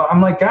dead, blah, blah, blah. I'm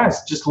like,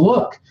 guys, just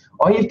look.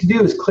 All you have to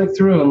do is click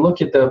through and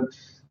look at the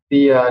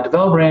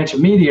developer branch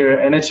of Meteor,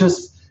 and it's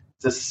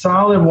a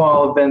solid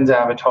wall of Ben's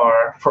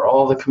avatar for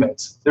all the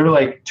commits. There were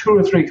like 2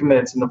 or 3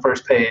 commits in the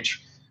first page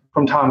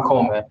from Tom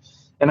Coleman.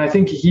 And I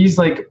think he's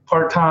like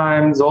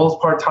part-time, Zol's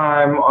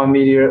part-time on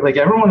Meteor. Like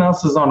everyone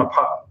else is on a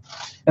pod.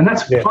 And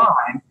that's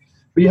fine.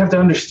 But you have to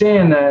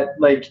understand that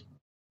like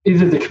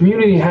either the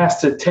community has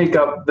to take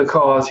up the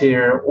cause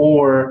here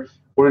or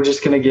we're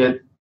just going to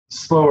get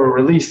slower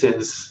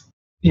releases,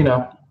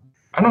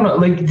 I don't know,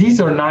 like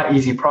these are not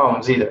easy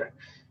problems either.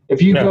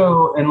 If you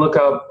go and look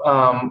up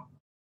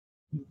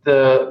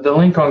the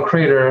link on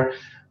Crater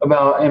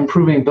about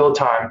improving build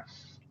time,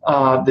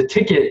 the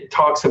ticket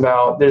talks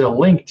about, there's a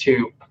link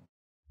to,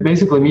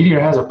 basically Meteor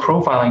has a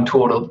profiling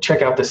tool to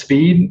check out the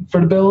speed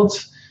for the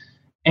builds.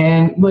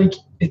 And like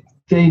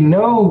they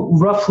know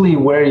roughly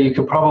where you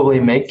could probably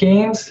make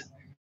gains,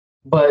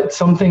 but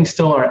some things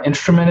still aren't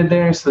instrumented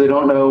there, so they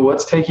don't know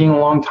what's taking a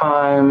long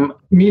time.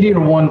 Meteor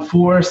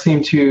 1.4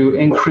 seemed to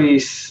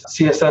increase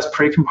CSS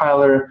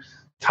precompiler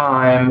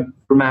time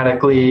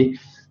dramatically.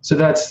 So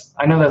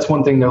I know that's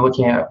one thing they're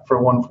looking at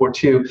for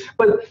 1.4.2.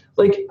 But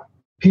like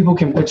people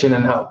can pitch in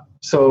and help.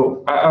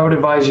 So I would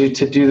advise you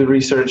to do the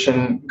research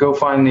and go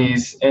find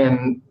these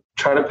and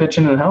try to pitch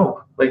in and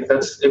help. Like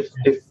that's if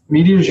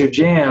Meteor's your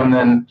jam,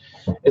 then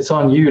it's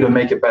on you to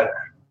make it better.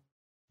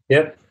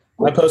 Yep.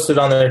 I posted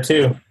on there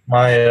too,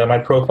 my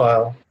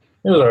profile.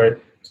 It was all right.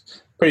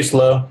 Pretty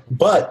slow.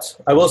 But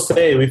I will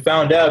say we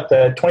found out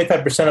that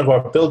 25% of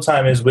our build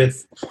time is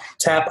with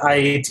tap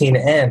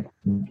I18N.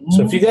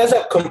 So if you guys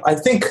have, I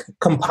think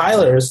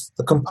compilers,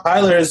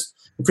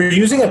 if you're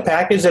using a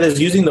package that is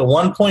using the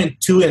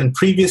 1.2 in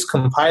previous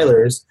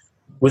compilers,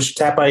 which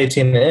tap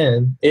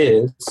I18N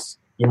is,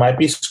 you might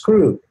be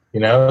screwed,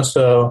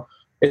 So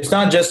it's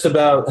not just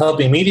about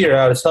helping Meteor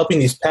out, it's helping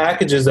these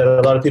packages that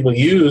a lot of people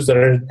use that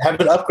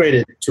haven't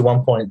upgraded to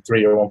 1.3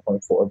 or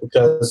 1.4,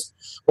 because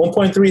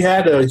 1.3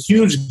 had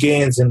huge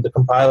gains in the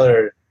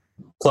compiler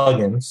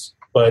plugins,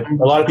 but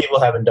a lot of people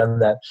haven't done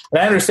that.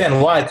 And I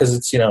understand why, because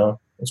it's,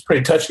 it's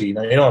pretty touchy. You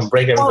don't want to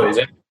break everybody's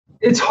in.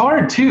 It's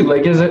hard too.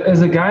 Like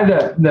as a guy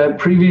that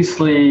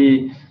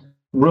previously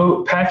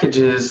wrote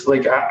packages,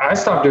 like I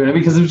stopped doing it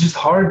because it was just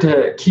hard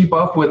to keep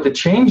up with the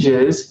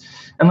changes.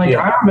 And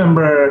I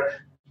remember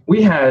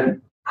we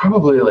had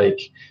probably like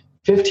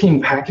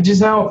 15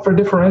 packages out for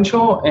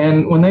differential.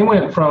 And when they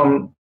went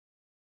from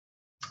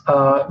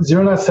 0.7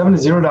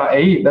 to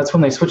 0.8, that's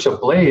when they switched to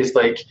Blaze.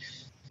 Like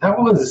that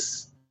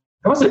was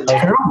a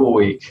terrible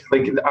week.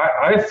 Like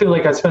I feel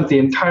like I spent the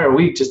entire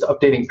week just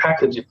updating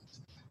packages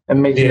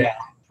and making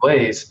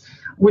Blaze,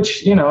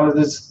 which,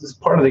 this is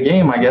part of the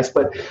game, I guess.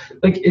 But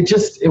like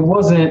it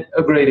wasn't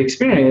a great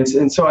experience.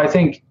 And so I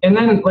think, and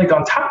then like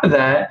on top of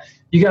that,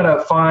 you got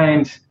to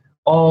find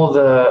all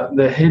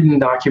the hidden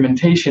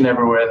documentation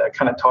everywhere that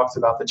kind of talks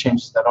about the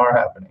changes that are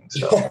happening.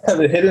 So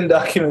the hidden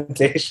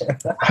documentation.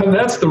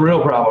 That's the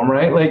real problem,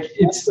 right? Like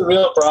it's the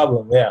real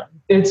problem. Yeah.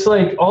 It's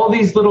like all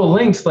these little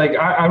links. Like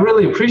I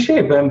really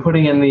appreciate them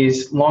putting in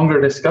these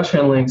longer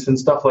discussion links and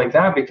stuff like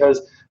that,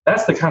 because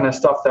that's the kind of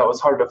stuff that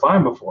was hard to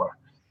find before.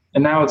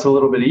 And now it's a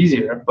little bit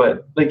easier.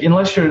 But like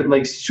unless you're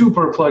like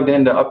super plugged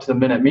into up to the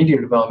minute Meteor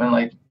development,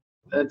 like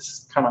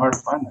it's kind of hard to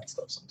find that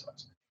stuff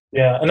sometimes.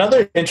 Yeah,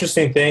 another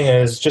interesting thing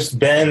is just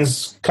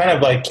Ben's kind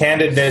of like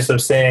candidness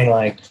of saying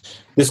like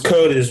this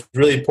code is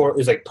really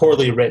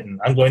poorly written.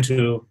 I'm going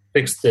to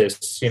fix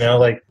this.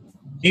 Like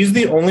he's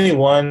the only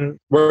one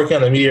working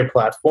on the Meteor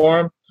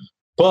platform,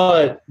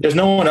 but there's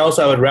no one else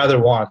I would rather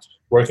want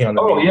working on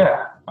the Meteor. Oh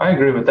yeah, I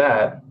agree with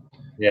that.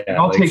 Yeah,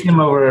 I'll take him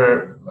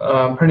over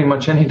pretty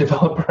much any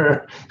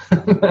developer.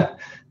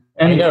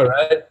 I know,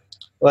 right?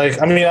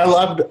 Like, I mean, I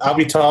loved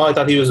Abhi Aiyer. I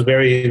thought he was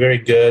very, very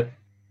good.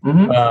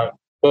 Mm-hmm.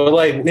 But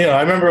like,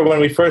 I remember when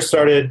we first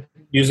started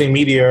using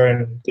Meteor,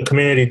 and the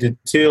community did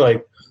too,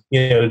 like,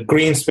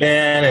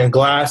 Greenspan and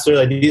Glasser,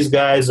 like these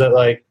guys that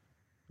like,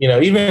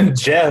 even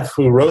Jeff,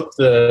 who wrote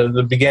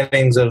the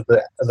beginnings of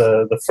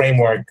the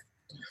framework,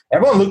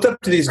 everyone looked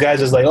up to these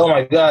guys as like, oh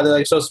my God, they're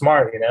like so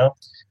smart,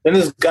 Then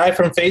this guy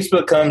from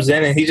Facebook comes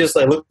in and he just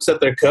like looks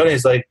at their code and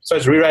he's like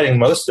starts rewriting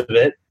most of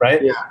it,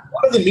 right? Yeah.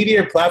 Part of the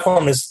Meteor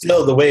platform is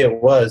still the way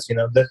it was,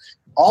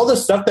 all the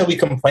stuff that we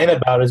complain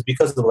about is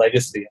because of the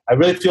legacy. I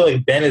really feel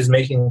like Ben is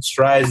making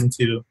strides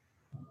into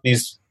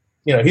these,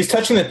 he's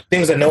touching the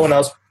things that no one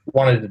else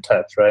wanted to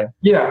touch, right?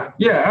 Yeah,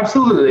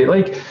 absolutely.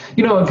 Like,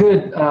 a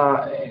good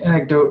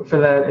anecdote for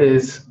that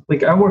is,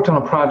 like, I worked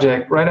on a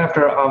project right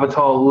after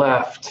Avatal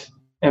left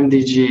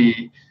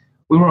MDG.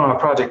 We were on a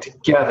project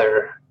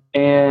together,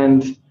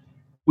 and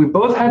we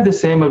both had the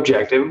same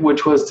objective,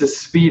 which was to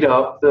speed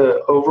up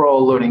the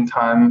overall loading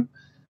time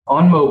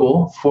on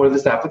mobile for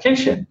this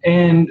application.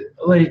 And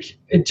like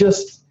it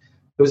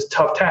was a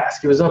tough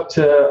task. It was up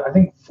to I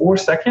think 4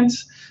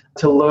 seconds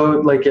to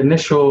load, like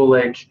initial,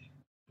 like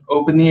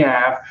open the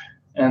app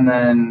and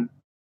then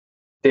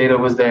data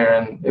was there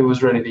and it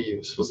was ready to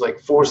use. It was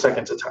like 4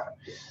 seconds of time.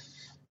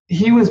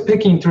 He was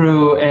picking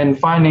through and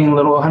finding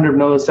little 100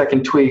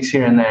 millisecond tweaks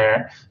here and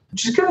there,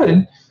 which is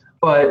good,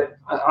 but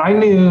I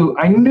knew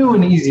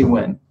an easy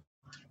win.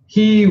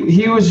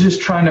 He was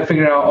just trying to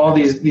figure out all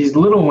these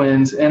little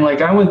wins, and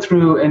like I went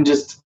through and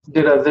just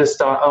did a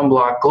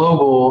this.unblock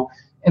global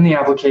in the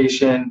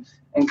application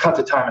and cut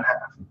the time in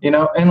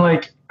half, and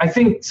like I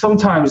think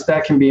sometimes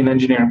that can be an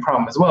engineering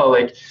problem as well.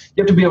 Like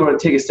you have to be able to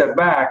take a step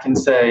back and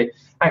say,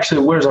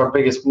 actually, where's our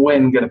biggest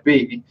win going to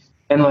be?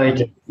 And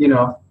like,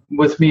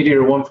 with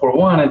Meteor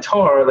 1.4.1 and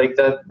Tar, like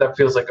that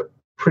feels like a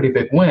pretty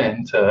big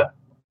win to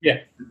Yeah.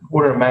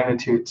 order of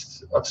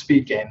magnitudes of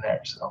speed gain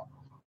there. So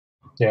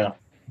Yeah.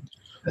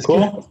 that's Cool.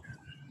 good.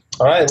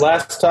 All right.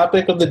 Last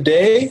topic of the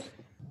day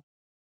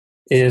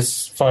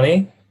is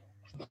funny.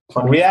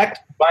 React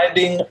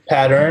binding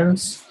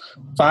patterns,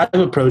 5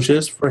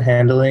 approaches for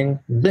handling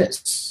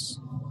this.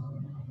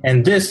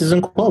 And this is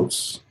in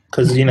quotes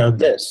because,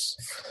 this.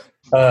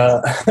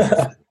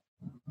 I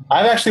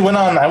went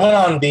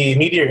on the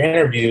Meteor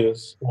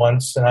interviews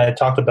once, and I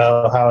talked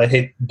about how I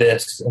hate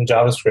this in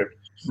JavaScript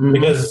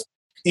because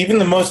even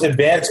the most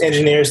advanced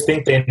engineers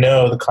think they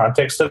know the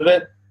context of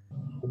it,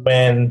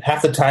 when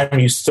half the time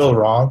you're still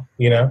wrong.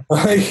 In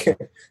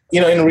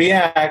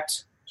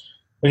React,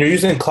 when you're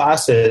using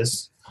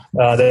classes,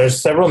 there's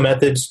several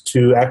methods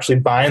to actually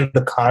bind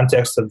the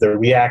context of the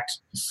React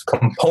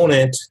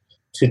component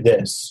to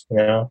this.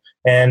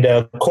 And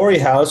Corey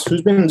House,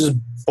 who's been just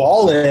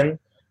balling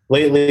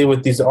lately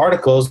with these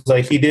articles,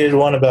 like he did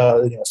one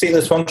about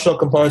stateless functional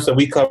components that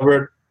we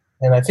covered,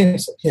 and I think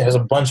he has a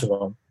bunch of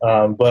them.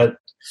 But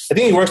I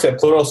think he works at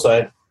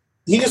Pluralsight.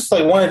 He just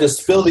wanted to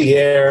spill the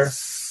air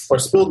or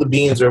spill the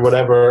beans or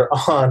whatever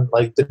on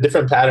the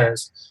different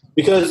patterns,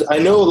 because I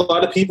know a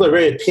lot of people are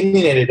very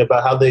opinionated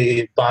about how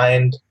they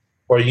bind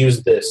or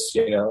use this.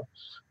 So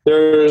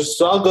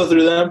I'll go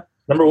through them.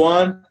 Number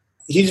 1,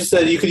 he just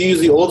said you could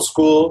use the old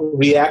school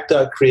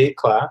React.create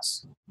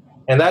class,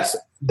 and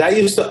that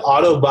used to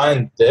auto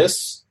bind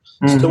this.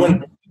 So when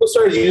people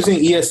started using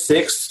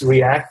ES6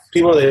 React,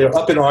 people are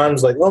up in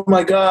arms like, oh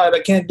my God, I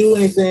can't do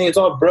anything. It's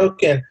all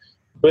broken.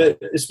 But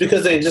it's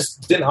because they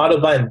just didn't auto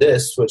bind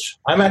this, which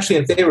I'm actually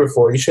in favor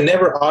for. You should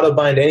never auto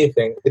bind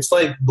anything. It's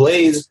like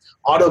Blaze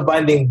auto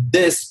binding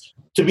this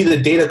to be the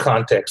data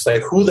context.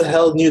 Like, who the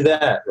hell knew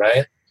that,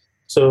 right?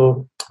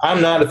 So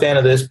I'm not a fan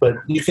of this, but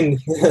you can,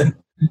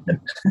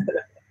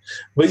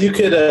 but you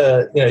could,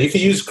 you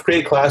could use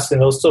create class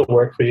and it'll still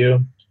work for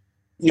you.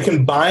 You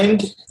can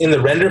bind in the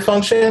render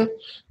function,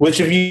 which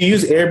if you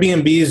use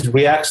Airbnb's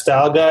React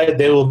style guide,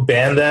 they will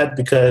ban that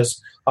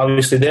because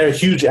obviously they're a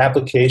huge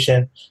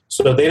application.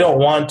 So they don't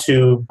want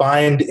to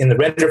bind in the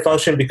render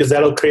function because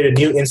that'll create a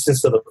new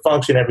instance of the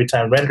function every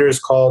time render is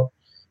called.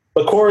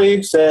 But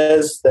Corey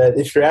says that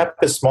if your app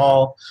is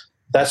small,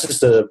 that's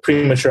just a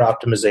premature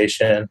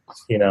optimization,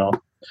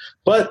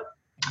 But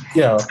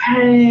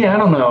Hey, I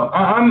don't know.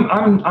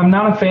 I'm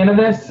not a fan of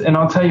this, and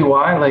I'll tell you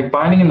why. Like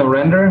binding in the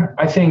render,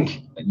 I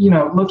think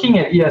looking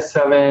at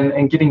ES7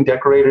 and getting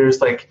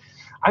decorators, I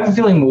have a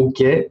feeling we'll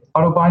get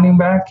auto binding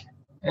back,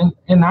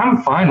 and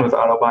I'm fine with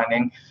auto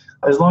binding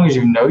as long as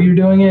you know you're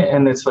doing it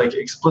and it's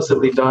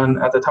explicitly done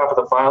at the top of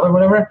the file or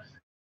whatever.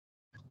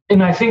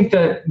 And I think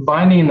that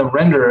binding in the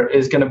render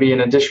is going to be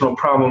an additional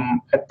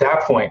problem at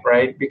that point,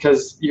 right?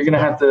 Because you're going to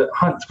have to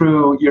hunt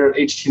through your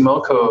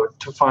HTML code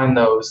to find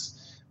those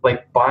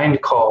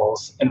bind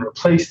calls and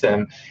replace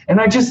them.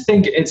 And I just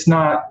think it's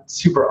not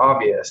super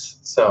obvious.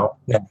 So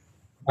yeah,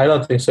 I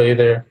don't think so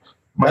either.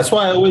 That's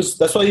why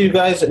you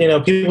guys,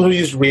 people who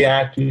use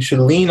React, you should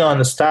lean on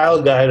the style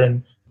guide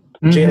and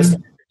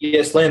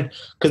ESLint,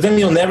 because then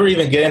you'll never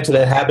even get into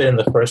that habit in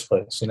the first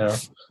place.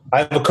 I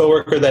have a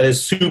coworker that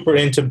is super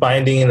into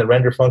binding in the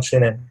render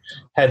function and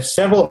had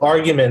several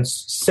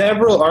arguments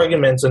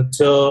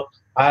until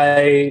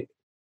I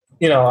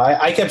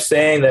kept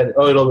saying that,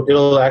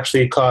 it'll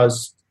actually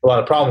cause a lot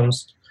of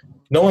problems.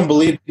 No one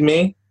believed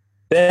me.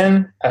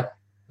 Then,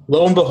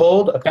 lo and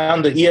behold, I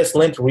found the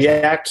ESLint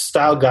React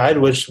style guide,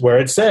 where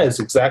it says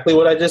exactly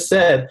what I just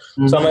said.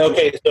 So I'm like,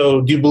 okay,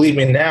 so do you believe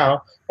me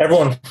now?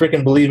 Everyone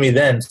freaking believed me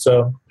then.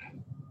 So,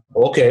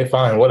 okay,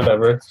 fine,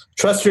 whatever.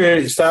 Trust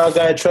your style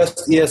guide.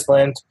 Trust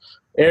ESLint.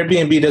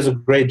 Airbnb does a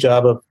great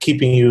job of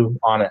keeping you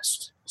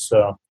honest.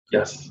 So,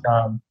 yes.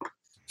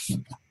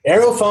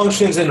 Arrow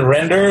functions in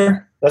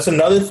render. That's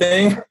another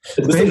thing.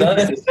 It's the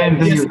same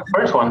thing as the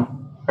first one.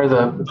 Or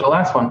the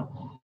last one.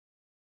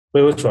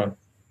 Wait, which one?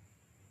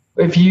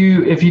 If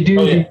you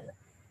do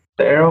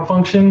the arrow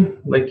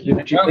function,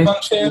 arrow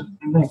function,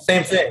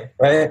 same thing,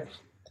 right?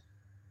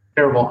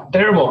 Terrible.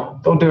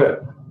 Don't do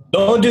it.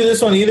 Don't do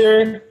this one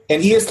either.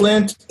 And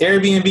ESLint,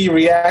 Airbnb,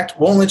 React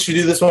won't let you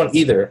do this one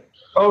either.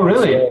 Oh,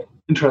 really? So,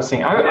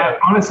 interesting. I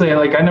honestly,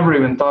 I never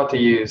even thought to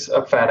use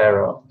a fat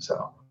arrow.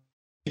 So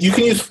you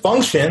can use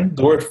function,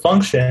 the word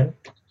function.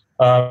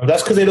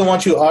 That's because they don't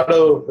want you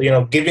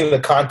giving the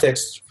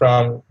context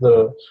from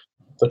the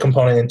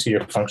component into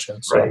your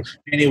function. So right.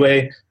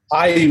 Anyway,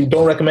 I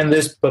don't recommend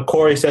this, but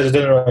Corey says it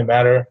doesn't really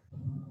matter.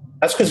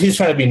 That's because he's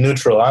trying to be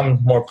neutral.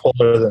 I'm more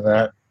polar than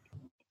that.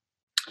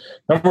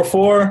 Number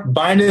 4,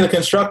 binding the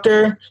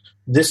constructor.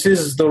 This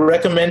is the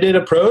recommended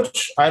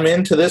approach. I'm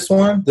into this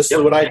one. This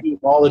is what I do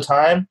all the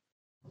time.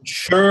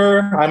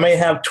 Sure, I may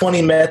have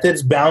 20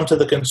 methods bound to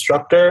the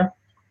constructor,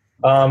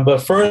 but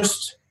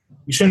first,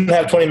 you shouldn't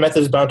have 20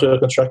 methods bound to a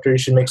constructor. You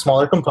should make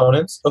smaller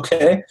components,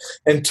 okay?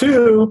 And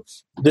 2,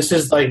 this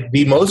is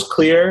the most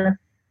clear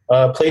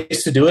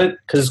place to do it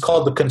because it's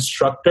called the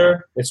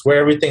constructor. It's where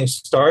everything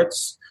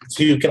starts.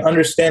 So you can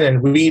understand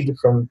and read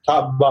from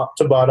top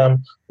to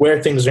bottom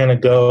where things are going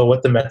to go,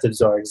 what the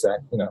methods are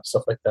exact,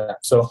 stuff like that.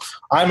 So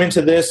I'm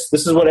into this.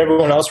 This is what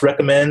everyone else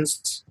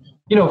recommends.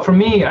 for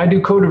me, I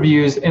do code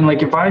reviews, and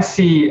like if I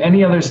see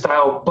any other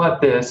style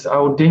but this, I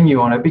will ding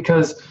you on it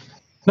because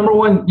number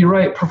one, you're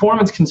right,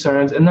 performance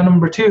concerns, and then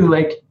number two,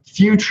 like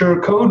future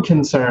code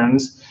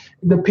concerns.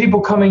 The people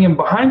coming in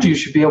behind you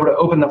should be able to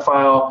open the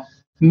file,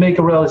 make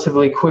a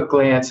relatively quick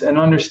glance, and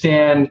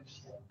understand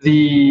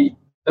the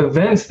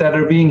events that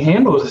are being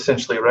handled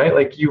essentially, right?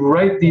 Like you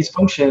write these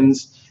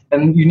functions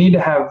and you need to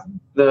have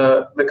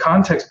the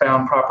context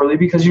bound properly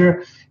because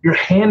you're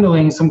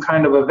handling some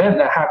kind of event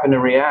that happened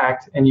in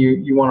React and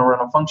you want to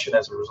run a function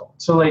as a result.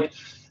 So like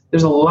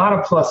there's a lot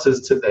of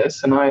pluses to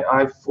this, and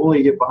I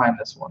fully get behind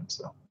this one.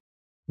 So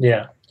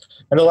yeah.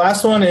 And the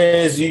last one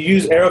is you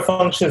use arrow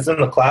functions in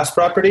the class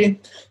property.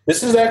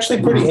 This is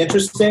actually pretty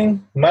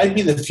interesting. Might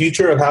be the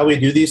future of how we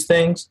do these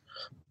things,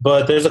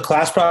 but there's a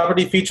class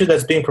property feature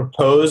that's being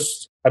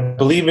proposed, I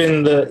believe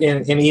in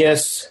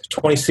ES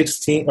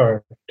 2016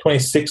 or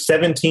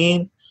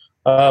 2017,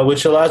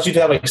 which allows you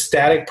to have like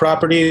static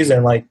properties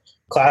and like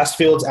class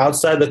fields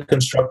outside the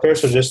constructor.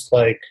 So just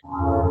like,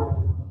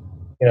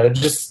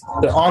 just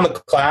on the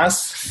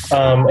class,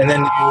 and then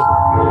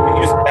you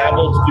use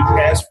Babel to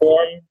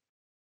transform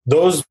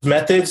those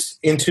methods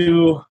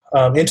into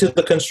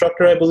the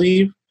constructor, I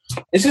believe.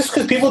 It's just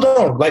because people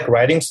don't like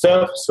writing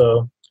stuff,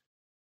 so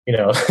they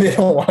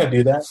don't want to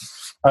do that.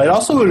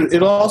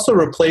 It'll also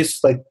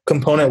replace like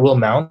component will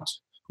mount.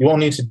 You won't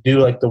need to do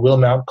like the will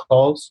mount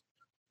calls.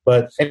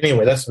 But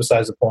anyway, that's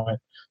besides the point.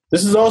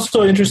 This is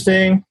also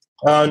interesting,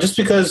 just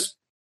because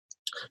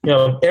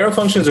arrow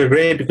functions are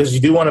great because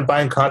you do want to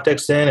bind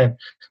context in,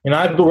 and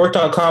I've worked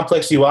on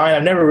complex UI. And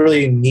I've never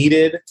really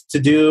needed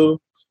to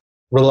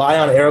rely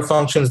on arrow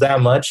functions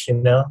that much.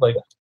 Like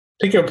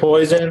pick your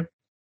poison.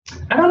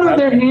 I don't know if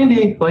they're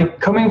handy. Like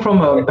coming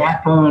from a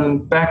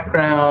backbone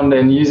background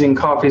and using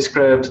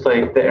CoffeeScript,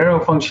 like the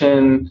arrow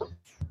function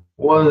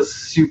was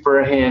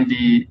super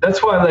handy.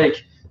 That's why,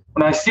 like,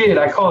 when I see it,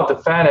 I call it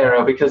the fat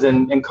arrow because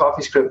in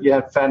CoffeeScript you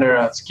have fat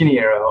arrow and skinny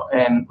arrow,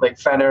 and like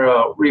fat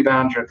arrow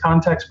rebounds your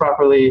context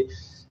properly,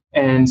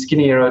 and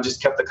skinny arrow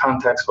just kept the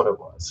context what it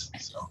was.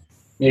 So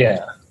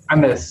yeah, I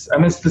miss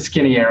the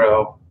skinny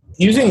arrow.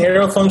 Using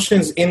arrow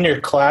functions in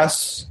your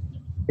class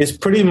is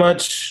pretty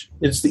much,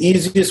 it's the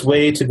easiest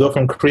way to go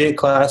from create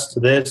class to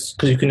this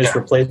because you can just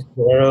replace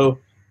the arrow.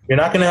 You're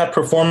not going to have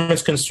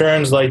performance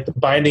concerns like the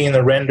binding in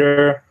the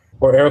render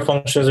or arrow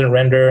functions in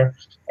render,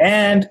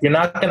 and you're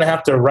not going to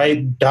have to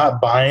write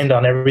 .bind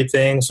on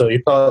everything. So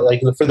you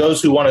probably, like, for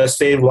those who want to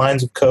save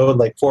lines of code,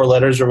 like 4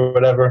 letters or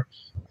whatever,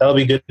 that'll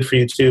be good for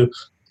you too.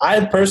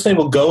 I personally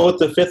will go with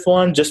the 5th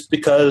one just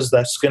because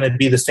that's going to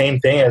be the same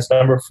thing as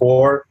number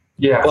 4.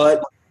 Yeah.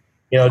 But,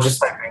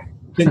 just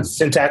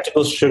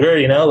syntactical sugar,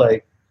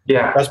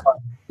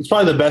 it's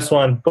probably the best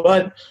one.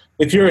 But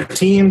if you're a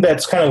team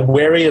that's kind of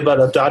wary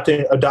about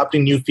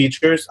adopting new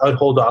features, I would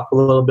hold off a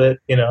little bit,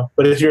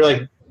 But if you're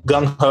like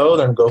gung-ho,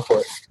 then go for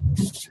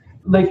it.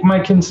 Like my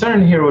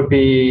concern here would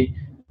be,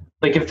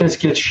 like, if this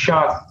gets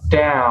shot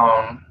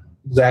down,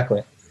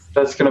 exactly,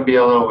 that's going to be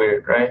a little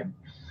weird, right?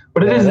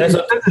 But it's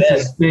a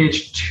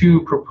stage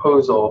 2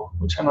 proposal,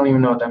 which I don't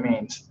even know what that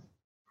means.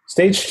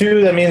 Stage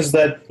 2, that means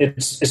that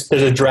there's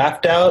a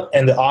draft out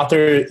and the author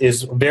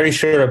is very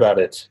sure about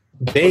it.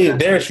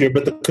 They're sure,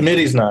 but the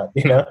committee's not,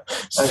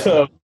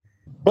 So,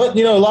 but,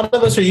 a lot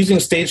of us are using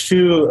stage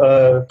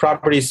 2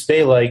 properties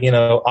today, like,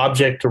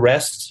 object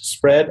rest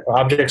spread, or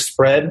object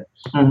spread,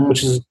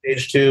 which is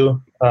stage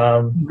 2. I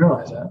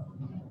realize that.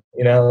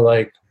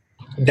 Like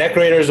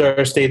decorators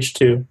are stage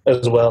 2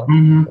 as well.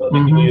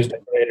 People use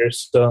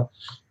decorators. So,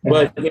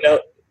 but,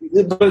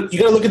 but you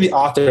got to look at the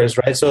authors,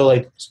 right? So,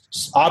 like,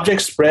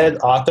 object spread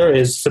author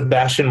is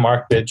Sebastian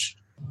Markovich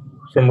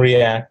from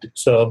React.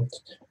 So,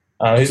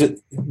 a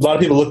lot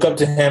of people look up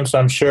to him, so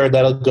I'm sure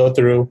that'll go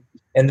through.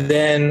 And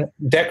then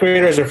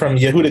decorators are from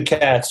Yehuda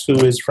Katz, who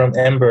is from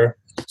Ember.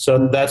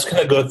 So that's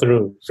going to go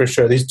through for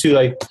sure. These two,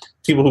 like,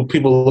 people who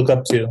people look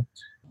up to.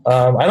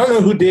 I don't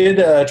know who did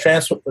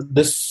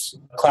this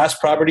class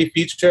property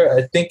feature.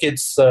 I think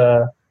it's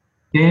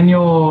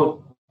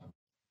Daniel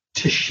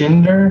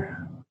Tishinder.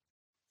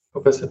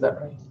 Hope I said that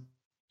right.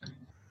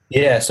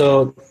 Yeah,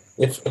 so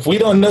if we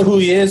don't know who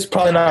he is,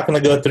 probably not going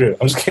to go through.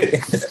 I'm just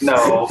kidding.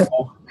 No,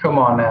 come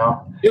on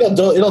now. It'll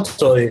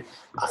totally.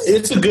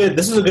 This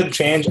is a good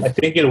change. I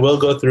think it will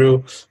go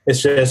through.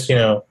 It's just,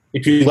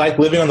 if you like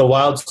living on the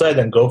wild side,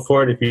 then go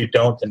for it. If you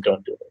don't, then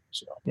don't do it.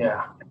 So.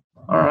 Yeah.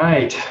 All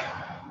right.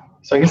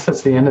 So I guess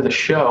that's the end of the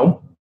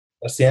show.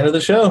 That's the end of the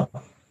show.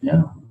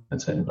 Yeah,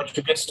 that's it. A bunch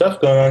of good stuff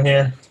going on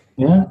here.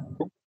 Yeah,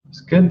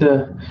 it's good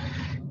to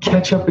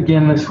catch up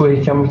again this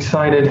week. I'm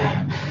excited.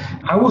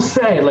 I will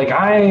say, like,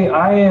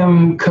 I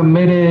am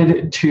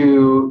committed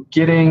to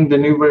getting the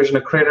new version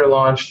of Creator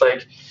launched.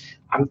 Like,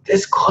 I'm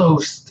this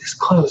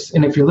close.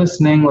 And if you're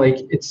listening, like,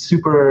 it's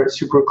super,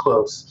 super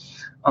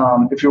close.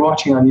 If you're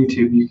watching on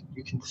YouTube,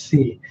 you can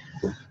see.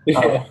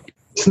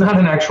 It's not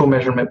an actual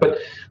measurement, but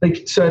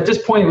like, so at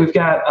this point we've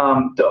got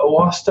the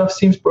OAuth stuff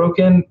seems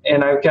broken,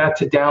 and I've got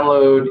to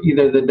download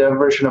either the dev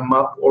version of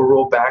MUP or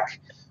roll back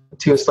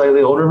to a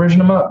slightly older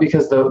version of MUP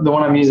because the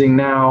one I'm using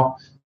now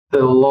the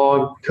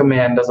log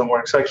command doesn't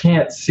work. So I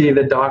can't see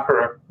the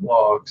Docker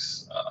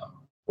logs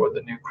for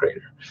the new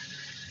Crater,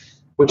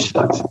 which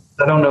sucks.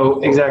 I don't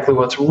know exactly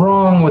what's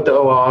wrong with the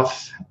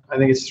OAuth. I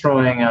think it's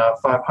throwing a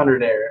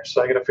 500 error,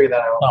 so I got to figure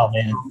that out. Oh,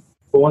 man.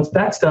 But once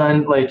that's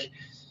done, like,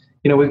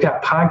 we've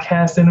got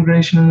podcast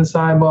integration in the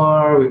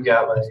sidebar. We've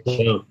got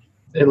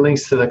it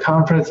links to the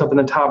conference up in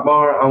the top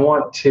bar.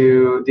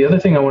 The other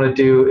thing I want to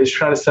do is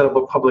try to set up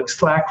a public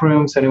Slack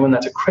room so anyone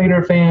that's a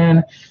Crater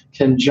fan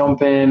can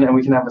jump in and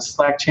we can have a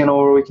Slack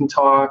channel where we can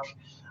talk.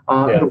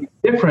 It'll be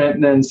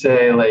different than,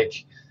 say,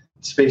 like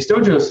Space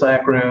Dojo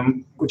Slack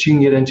room, which you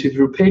can get into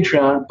through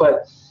Patreon.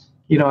 But,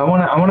 I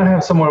want to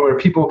have somewhere where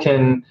people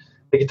can,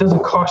 like, it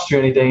doesn't cost you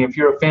anything. If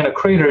you're a fan of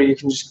Crater, you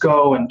can just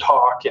go and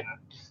talk and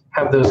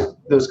have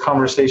those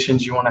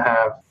conversations you want to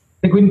have.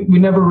 Like we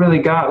never really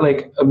got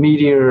like a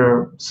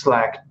Meteor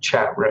Slack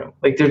chat room.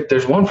 Like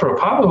there's one for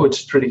Apollo,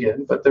 which is pretty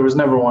good, but there was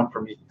never one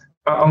for Meteor.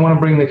 I want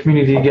to bring the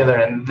community together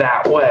in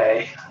that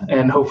way,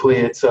 and hopefully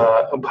it's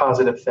a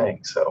positive thing.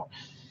 So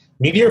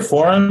Meteor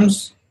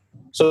forums.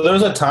 So there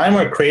was a time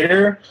where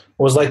Crater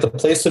was like the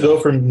place to go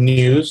for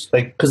news,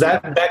 like because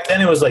back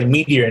then it was like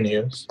Meteor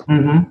news.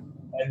 Mm-hmm.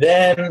 And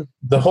then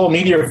the whole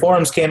Meteor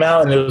forums came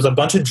out, and there was a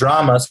bunch of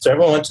drama, so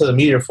everyone went to the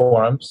Meteor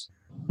forums.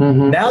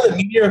 Mm-hmm. Now the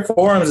Meteor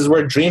forums is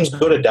where dreams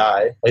go to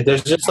die. Like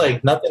there's just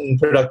like nothing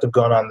productive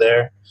going on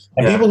there.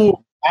 And people who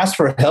ask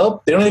for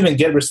help, they don't even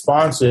get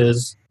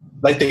responses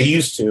like they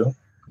used to.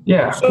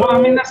 Yeah. So, well,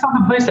 I mean, that's not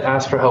the place to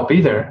ask for help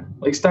either.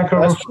 Like Stack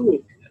Overflow. That's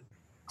true.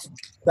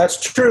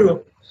 That's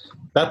true.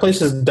 That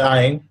place is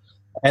dying.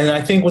 And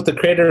I think with the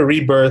Crater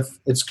rebirth,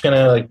 it's going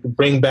to like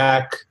bring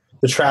back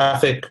the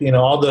traffic,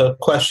 all the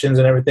questions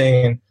and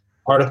everything, and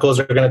articles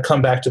are going to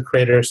come back to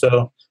Crater.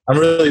 So I'm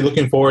really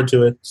looking forward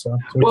to it. So,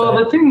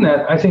 the thing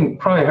that I think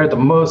probably hurt the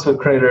most with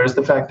Crater is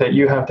the fact that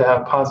you have to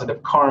have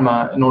positive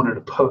karma in order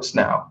to post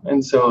now.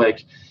 And so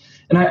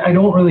and I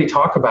don't really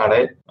talk about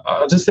it.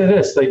 I'll just say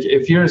this, like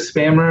if you're a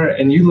spammer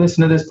and you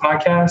listen to this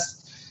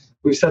podcast,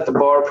 we've set the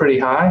bar pretty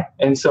high.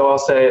 And so I'll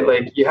say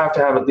like you have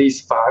to have at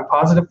least 5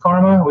 positive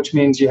karma, which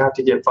means you have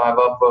to get 5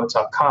 upvotes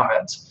on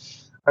comments.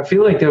 I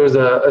feel like there was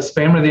a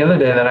spammer the other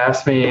day that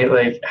asked me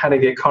like how to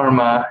get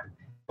karma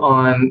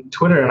on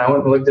Twitter, and I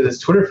went and looked at his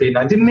Twitter feed, and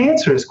I didn't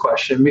answer his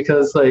question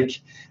because like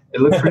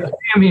it looked pretty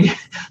spammy.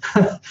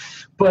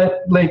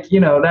 But like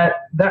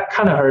that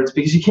kind of hurts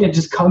because you can't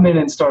just come in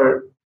and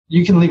start.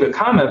 You can leave a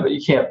comment, but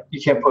you can't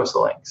post a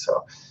link.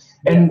 So,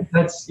 and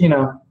that's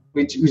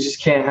we just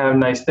can't have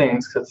nice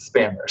things because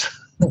spammers.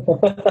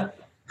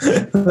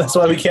 That's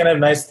why we can't have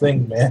nice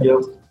things, man.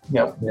 Yep.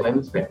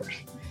 Blame the spammers.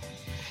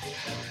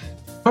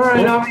 All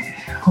right, Abhi.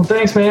 Well,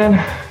 thanks, man.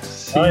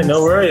 All right,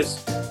 no worries.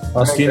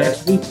 I'll see you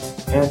next week.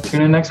 Yeah,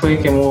 tune in next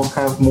week and we'll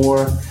have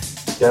more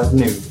dev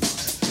news.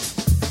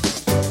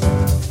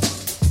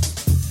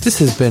 This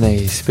has been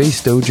a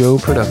Space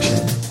Dojo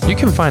production. You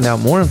can find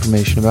out more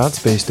information about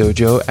Space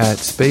Dojo at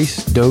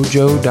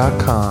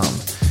spacedojo.com.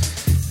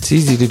 It's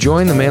easy to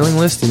join the mailing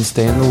list and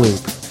stay in the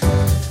loop.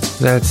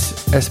 That's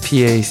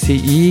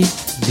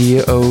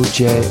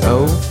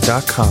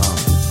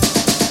spacedojo.com.